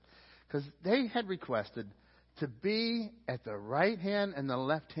love it, because they had requested to be at the right hand and the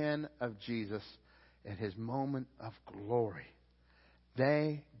left hand of Jesus at his moment of glory.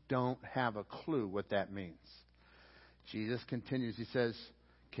 They don't have a clue what that means. Jesus continues. He says,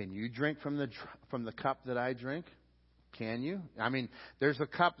 can you drink from the cup that I drink? Can you? I mean, there's a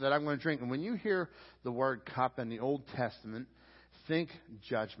cup that I'm going to drink. And when you hear the word cup in the Old Testament, think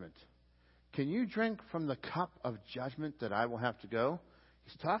judgment. Can you drink from the cup of judgment that I will have to go?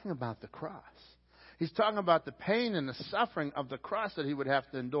 He's talking about the cross. He's talking about the pain and the suffering of the cross that he would have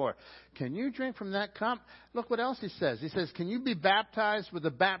to endure. Can you drink from that cup? Look what else he says. He says, can you be baptized with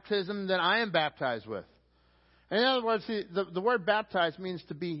the baptism that I am baptized with? In other words, the word baptized means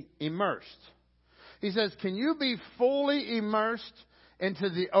to be immersed. He says, can you be fully immersed into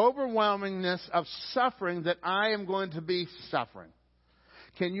the overwhelmingness of suffering that I am going to be suffering?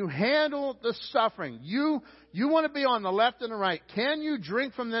 Can you handle the suffering? You want to be on the left and the right. Can you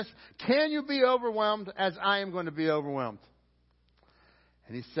drink from this? Can you be overwhelmed as I am going to be overwhelmed?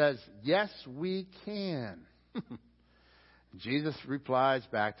 And he says, yes, we can. Jesus replies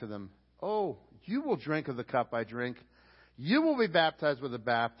back to them, oh, you will drink of the cup I drink. You will be baptized with the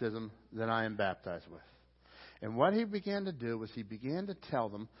baptism that I am baptized with. And what he began to do was he began to tell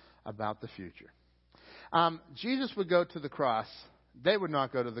them about the future. Jesus would go to the cross. They would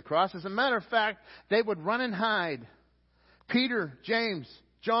not go to the cross. As a matter of fact, they would run and hide. Peter, James,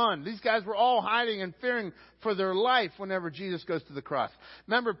 John, these guys were all hiding and fearing for their life whenever Jesus goes to the cross.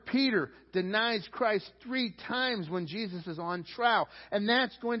 Remember, Peter denies Christ 3 times when Jesus is on trial. And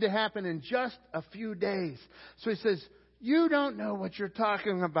that's going to happen in just a few days. So he says, you don't know what you're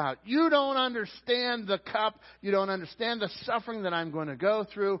talking about. You don't understand the cup. You don't understand the suffering that I'm going to go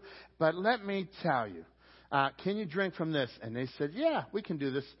through. But let me tell you, can you drink from this? And they said, yeah, we can do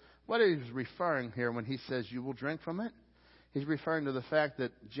this. What he's referring here when he says you will drink from it? He's referring to the fact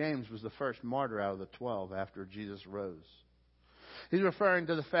that James was the first martyr out of the 12 after Jesus rose. He's referring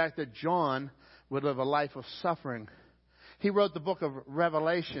to the fact that John would live a life of suffering. He wrote the book of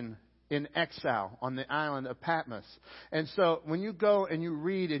Revelation in exile on the island of Patmos. And so when you go and you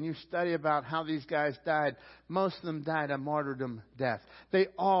read and you study about how these guys died, most of them died a martyrdom death. They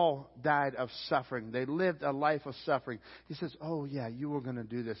all died of suffering. They lived a life of suffering. He says, oh yeah, you were going to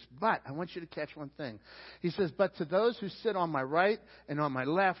do this. But I want you to catch one thing. He says, but to those who sit on my right and on my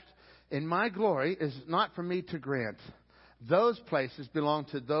left, in my glory is not for me to grant. Those places belong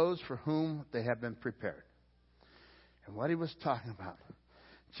to those for whom they have been prepared. And what he was talking about,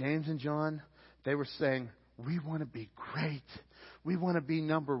 James and John, they were saying, we want to be great. We want to be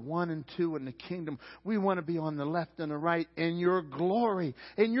number 1 and 2 in the kingdom. We want to be on the left and the right in your glory,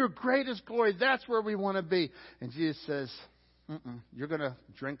 in your greatest glory. That's where we want to be. And Jesus says, you're going to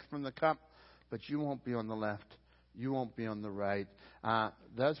drink from the cup, but you won't be on the left. You won't be on the right.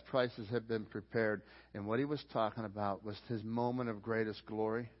 Those places have been prepared. And what he was talking about was his moment of greatest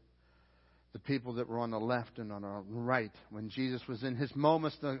glory. The people that were on the left and on the right, when Jesus was in his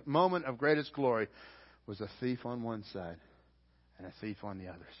moment of greatest glory, was a thief on one side and a thief on the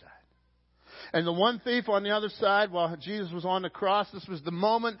other side. And the one thief on the other side, while Jesus was on the cross, this was the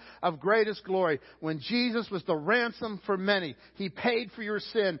moment of greatest glory. When Jesus was the ransom for many. He paid for your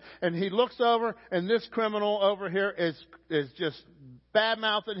sin. And he looks over, and this criminal over here is just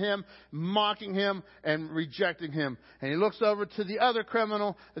bad-mouthing him, mocking him, and rejecting him. And he looks over to the other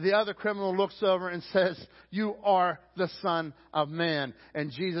criminal. The other criminal looks over and says, you are the Son of Man.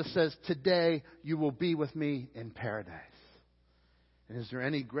 And Jesus says, today you will be with me in paradise. And is there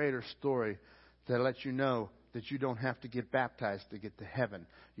any greater story that lets you know that you don't have to get baptized to get to heaven?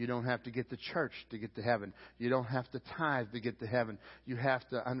 You don't have to get to church to get to heaven. You don't have to tithe to get to heaven. You have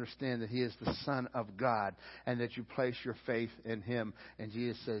to understand that He is the Son of God and that you place your faith in Him. And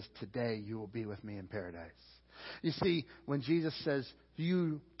Jesus says, today you will be with me in paradise. You see, when Jesus says,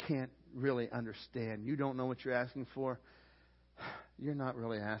 you can't really understand, you don't know what you're asking for, You're not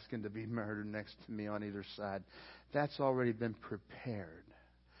really asking to be murdered next to me on either side. That's already been prepared.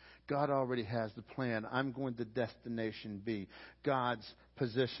 God already has the plan. I'm going to destination B. God's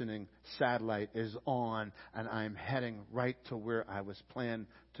positioning satellite is on, and I'm heading right to where I was planned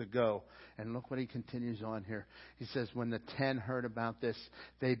to go. And look what he continues on here. He says, when the 10 heard about this,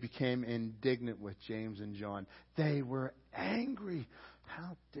 they became indignant with James and John. They were angry.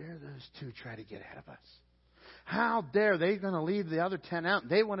 How dare those two try to get ahead of us? How dare they going to leave the other 10 out?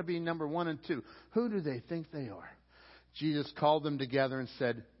 They want to be number 1 and 2. Who do they think they are? Jesus called them together and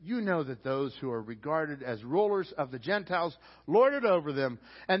said, you know that those who are regarded as rulers of the Gentiles lord it over them,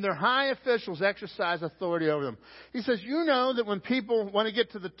 and their high officials exercise authority over them. He says, you know that when people want to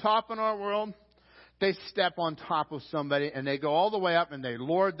get to the top in our world, they step on top of somebody and they go all the way up and they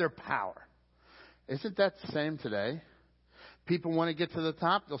lord their power. Isn't that the same today? People want to get to the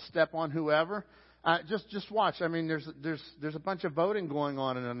top, they'll step on whoever. Just watch. I mean, there's a bunch of voting going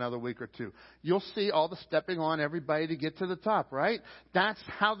on in another week or two. You'll see all the stepping on everybody to get to the top, right? That's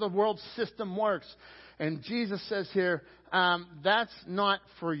how the world system works. And Jesus says here, that's not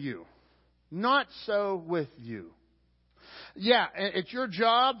for you. Not so with you. Yeah, it's your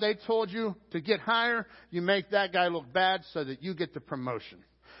job. They told you to get higher. You make that guy look bad so that you get the promotion.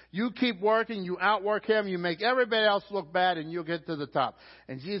 You keep working, you outwork him, you make everybody else look bad, and you'll get to the top.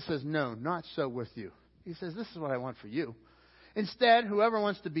 And Jesus says, no, not so with you. He says, this is what I want for you. Instead, whoever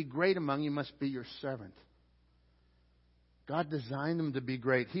wants to be great among you must be your servant. God designed them to be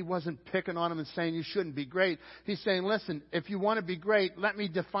great. He wasn't picking on them and saying you shouldn't be great. He's saying, listen, if you want to be great, let me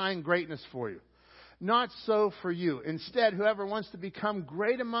define greatness for you. Not so for you. Instead, whoever wants to become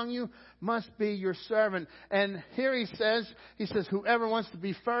great among you must be your servant. And here he says, whoever wants to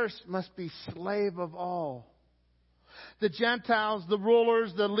be first must be slave of all. The Gentiles, the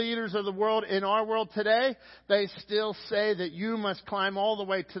rulers, the leaders of the world in our world today, they still say that you must climb all the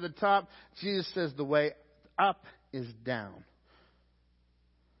way to the top. Jesus says the way up is down.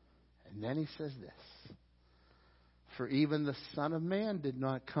 And then he says this, for even the Son of Man did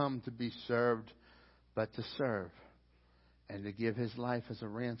not come to be served, but to serve, and to give his life as a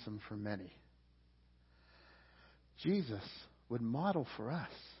ransom for many. Jesus would model for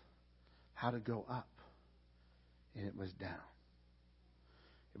us how to go up, and it was down.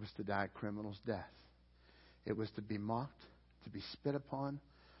 It was to die a criminal's death. It was to be mocked, to be spit upon,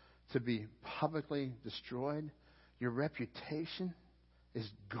 to be publicly destroyed. Your reputation is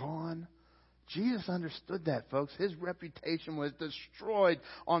gone. Jesus understood that, folks. His reputation was destroyed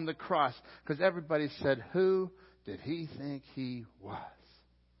on the cross because everybody said, who did he think he was?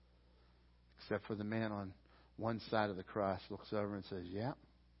 Except for the man on one side of the cross looks over and says, yeah,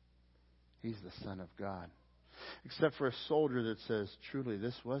 he's the Son of God. Except for a soldier that says, truly,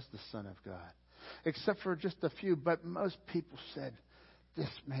 this was the Son of God. Except for just a few, but most people said,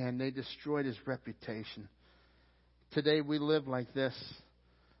 this man, they destroyed his reputation. Today we live like this.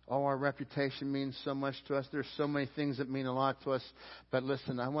 Oh, our reputation means so much to us. There's so many things that mean a lot to us. But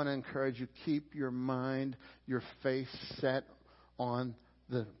listen, I want to encourage you, keep your mind, your face set on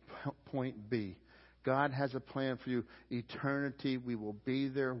the point B. God has a plan for you. Eternity, we will be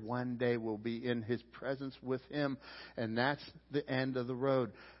there one day. We'll be in his presence with him. And that's the end of the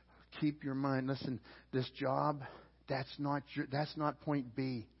road. Keep your mind. Listen, this job, that's not point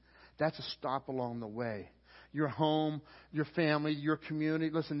B. That's a stop along the way. Your home, your family, your community.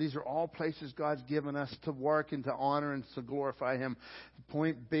 Listen, these are all places God's given us to work and to honor and to glorify him.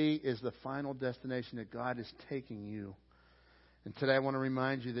 Point B is the final destination that God is taking you. And today I want to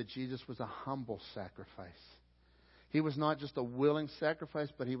remind you that Jesus was a humble sacrifice. He was not just a willing sacrifice,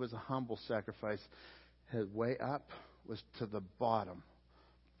 but he was a humble sacrifice. His way up was to the bottom,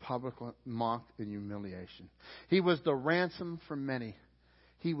 public mock and humiliation. He was the ransom for many.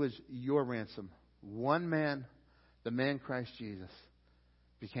 He was your ransom. One man, the man Christ Jesus,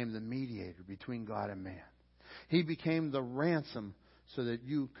 became the mediator between God and man. He became the ransom so that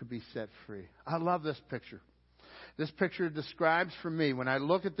you could be set free. I love this picture. This picture describes for me, when I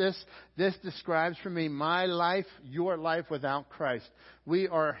look at this describes for me my life, your life without Christ. We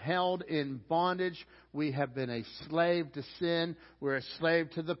are held in bondage. We have been a slave to sin. We're a slave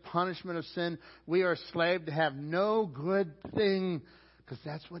to the punishment of sin. We are a slave to have no good thing, because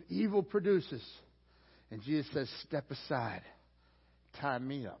that's what evil produces. And Jesus says, step aside. Tie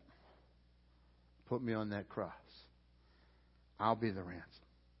me up. Put me on that cross. I'll be the ransom.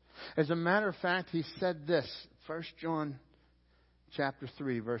 As a matter of fact, he said this. 1 John chapter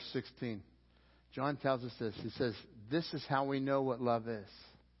 3, verse 16. John tells us this. He says, this is how we know what love is.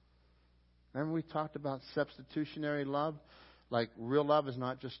 Remember we talked about substitutionary love? Like real love is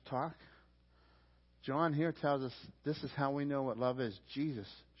not just talk. John here tells us this is how we know what love is. Jesus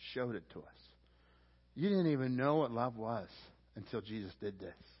showed it to us. You didn't even know what love was until Jesus did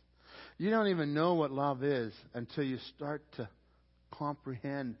this. You don't even know what love is until you start to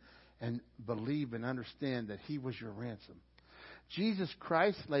comprehend and believe and understand that He was your ransom. Jesus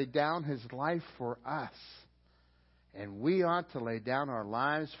Christ laid down His life for us. And we ought to lay down our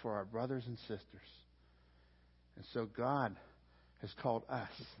lives for our brothers and sisters. And so God has called us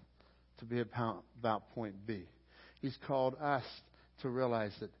to be about point B. He's called us to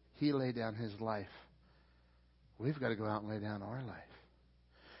realize that He laid down His life. We've got to go out and lay down our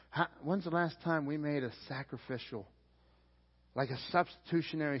life. When's the last time we made a sacrificial, like a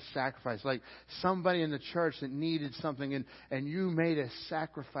substitutionary sacrifice, like somebody in the church that needed something and you made a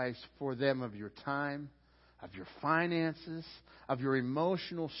sacrifice for them of your time, of your finances, of your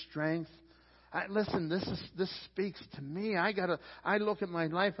emotional strength? Listen, this speaks to me. I look at my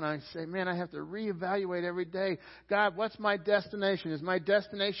life and I say, man, I have to reevaluate every day. God, what's my destination? Is my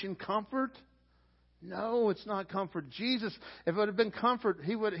destination comfort? No, it's not comfort. Jesus, if it would have been comfort,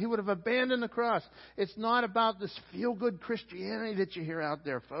 He would have abandoned the cross. It's not about this feel-good Christianity that you hear out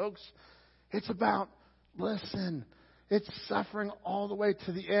there, folks. It's about, listen, it's suffering all the way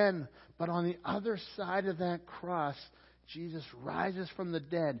to the end. But on the other side of that cross, Jesus rises from the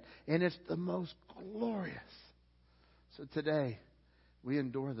dead, and it's the most glorious. So today, we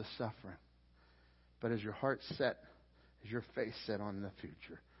endure the suffering. But is your heart set, is your face set on the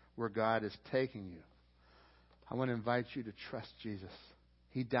future, where God is taking you? I want to invite you to trust Jesus.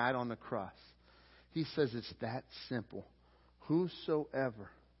 He died on the cross. He says it's that simple. Whosoever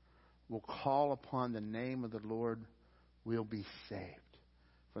will call upon the name of the Lord will be saved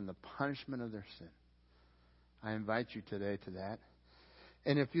from the punishment of their sin. I invite you today to that.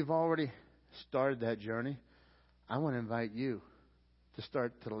 And if you've already started that journey, I want to invite you to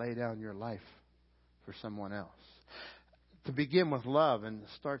start to lay down your life for someone else. To begin with love and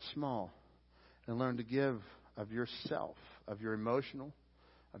start small and learn to give of yourself, of your emotional,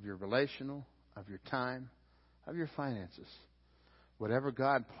 of your relational, of your time, of your finances. Whatever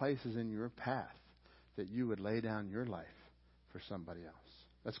God places in your path, that you would lay down your life for somebody else.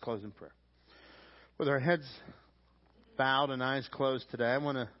 Let's close in prayer. With our heads bowed and eyes closed today, I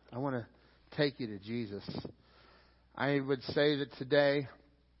want to take you to Jesus. I would say that today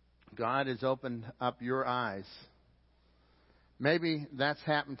God has opened up your eyes. Maybe that's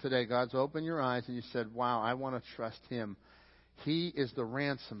happened today. God's opened your eyes and you said, wow, I want to trust Him. He is the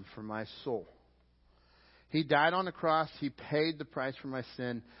ransom for my soul. He died on the cross. He paid the price for my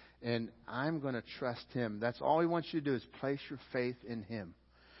sin. And I'm going to trust Him. That's all He wants you to do is place your faith in Him.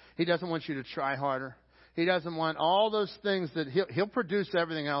 He doesn't want you to try harder. He doesn't want all those things that He'll produce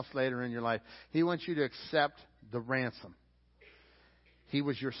everything else later in your life. He wants you to accept the ransom. He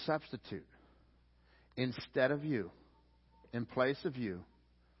was your substitute. Instead of you, in place of you,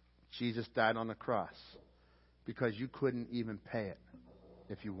 Jesus died on the cross because you couldn't even pay it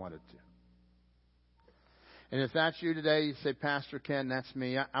if you wanted to. And if that's you today, you say, Pastor Ken, that's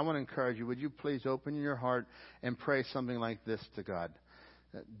me. I want to encourage you. Would you please open your heart and pray something like this to God?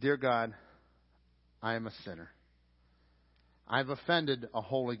 Dear God, I am a sinner. I've offended a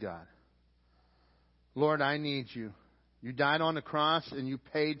holy God. Lord, I need you. You died on the cross and you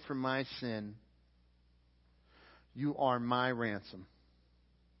paid for my sin. You are my ransom.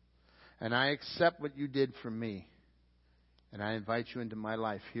 And I accept what you did for me. And I invite you into my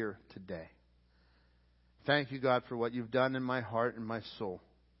life here today. Thank you, God, for what you've done in my heart and my soul.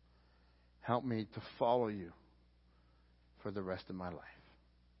 Help me to follow you for the rest of my life.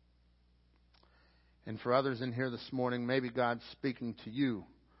 And for others in here this morning, maybe God's speaking to you.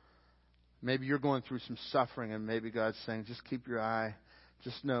 Maybe you're going through some suffering and maybe God's saying, just keep your eye,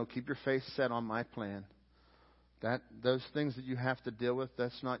 just know, keep your face set on my plan. Those things that you have to deal with,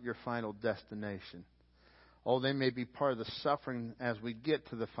 that's not your final destination. Oh, they may be part of the suffering as we get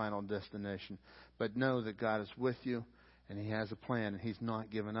to the final destination. But know that God is with you and He has a plan and He's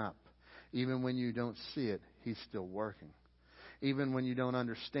not given up. Even when you don't see it, He's still working. Even when you don't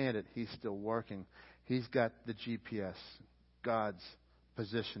understand it, He's still working. He's got the GPS. God's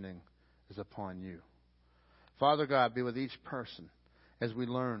positioning is upon you. Father God, be with each person as we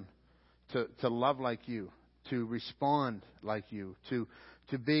learn to love like you, to respond like you, to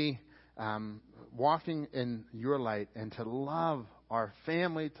be walking in your light and to love our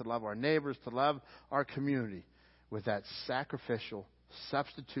family, to love our neighbors, to love our community with that sacrificial,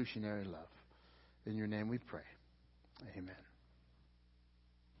 substitutionary love. In your name we pray. Amen.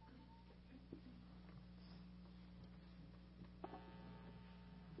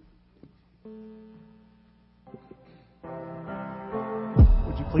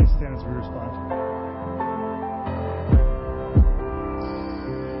 Would you Please stand as we respond.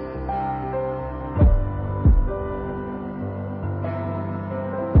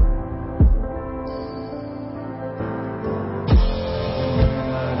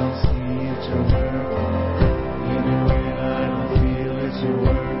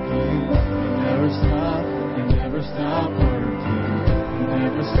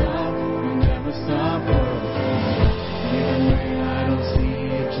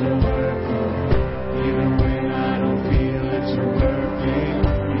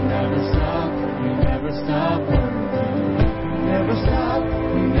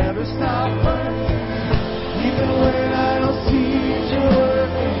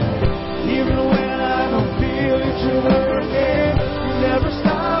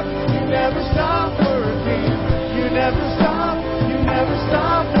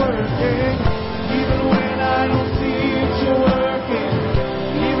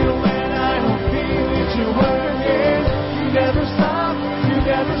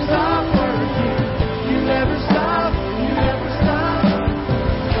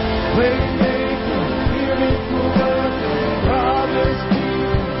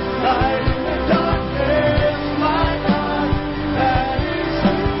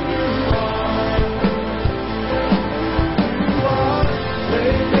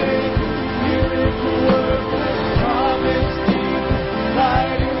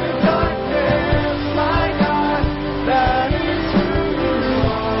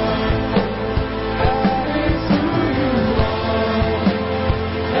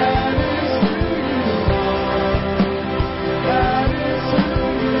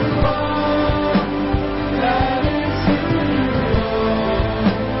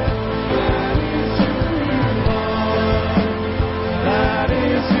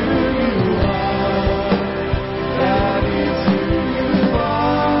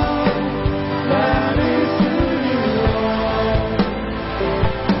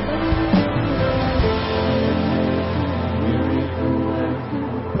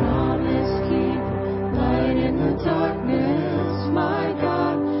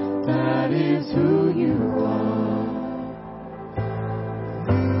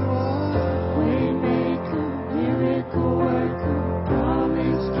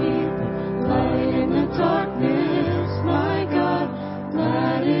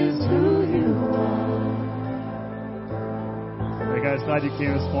 Glad you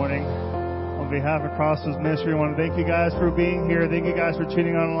came this morning. On behalf of Crossroads Ministry, I want to thank you guys for being here. Thank you guys for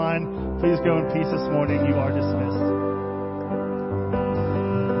tuning online. Please go in peace this morning. You are dismissed.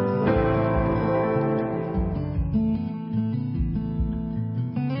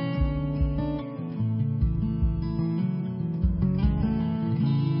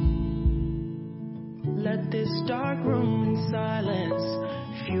 Let this dark room in silence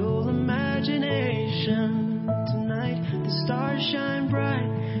fuel imagination. Tonight the stars shine bright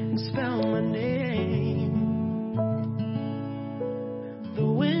and spell my name. The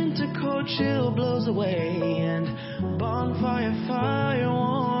winter cold chill blows away and bonfire fire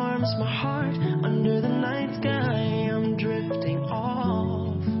warms my heart. Under the night sky I'm drifting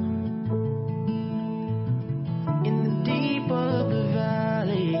off. In the deep of the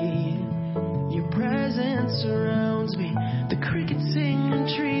valley, your presence surrounds me. The crickets sing and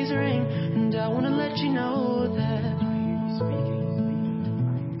trees ring, and I want to let you know that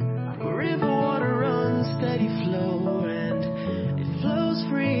river water runs steady flow, and it flows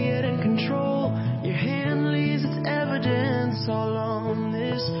free yet in control. Your hand leaves its evidence all on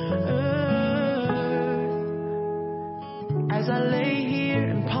this earth. As I lay here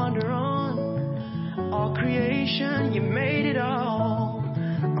and ponder on all creation, you made it all.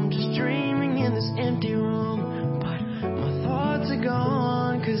 I'm just dreaming in this empty room, but my thoughts are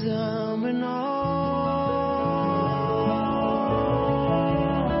gone, 'cause I'm in awe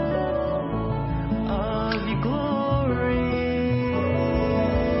of your glory.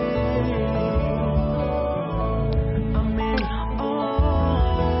 I'm in awe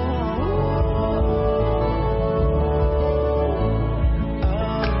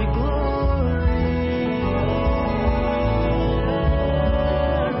of your glory.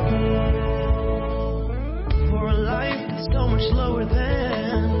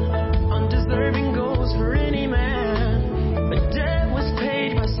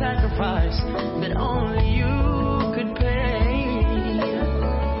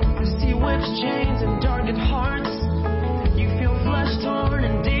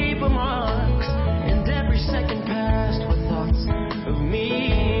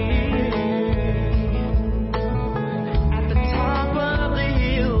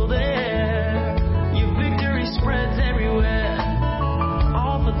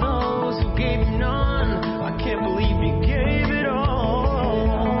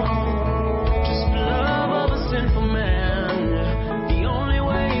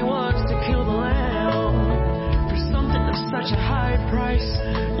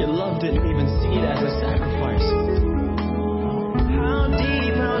 didn't even see it as a sacrifice. How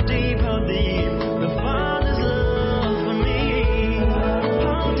deep, how deep, how deep the Father's love for me.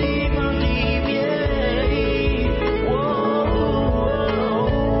 How deep, yeah. Whoa,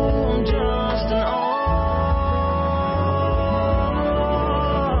 I'm just an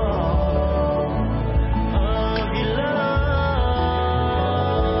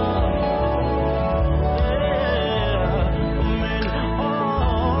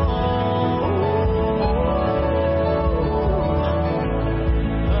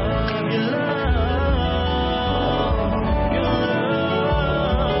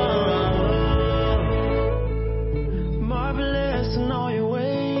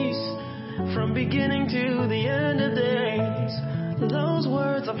beginning to the end of days. Those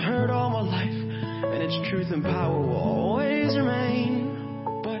words I've heard all my life, and its truth and power will always remain.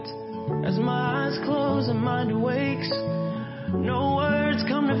 But as my eyes close and mind awakes, no words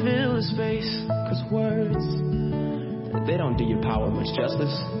come to fill the space. 'Cause words, they don't do your power much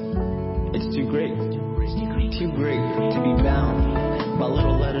justice. It's too great to be bound by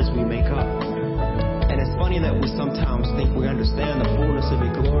little letters we make up. And it's funny that we sometimes think we understand the fullness of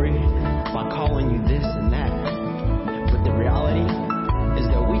your glory.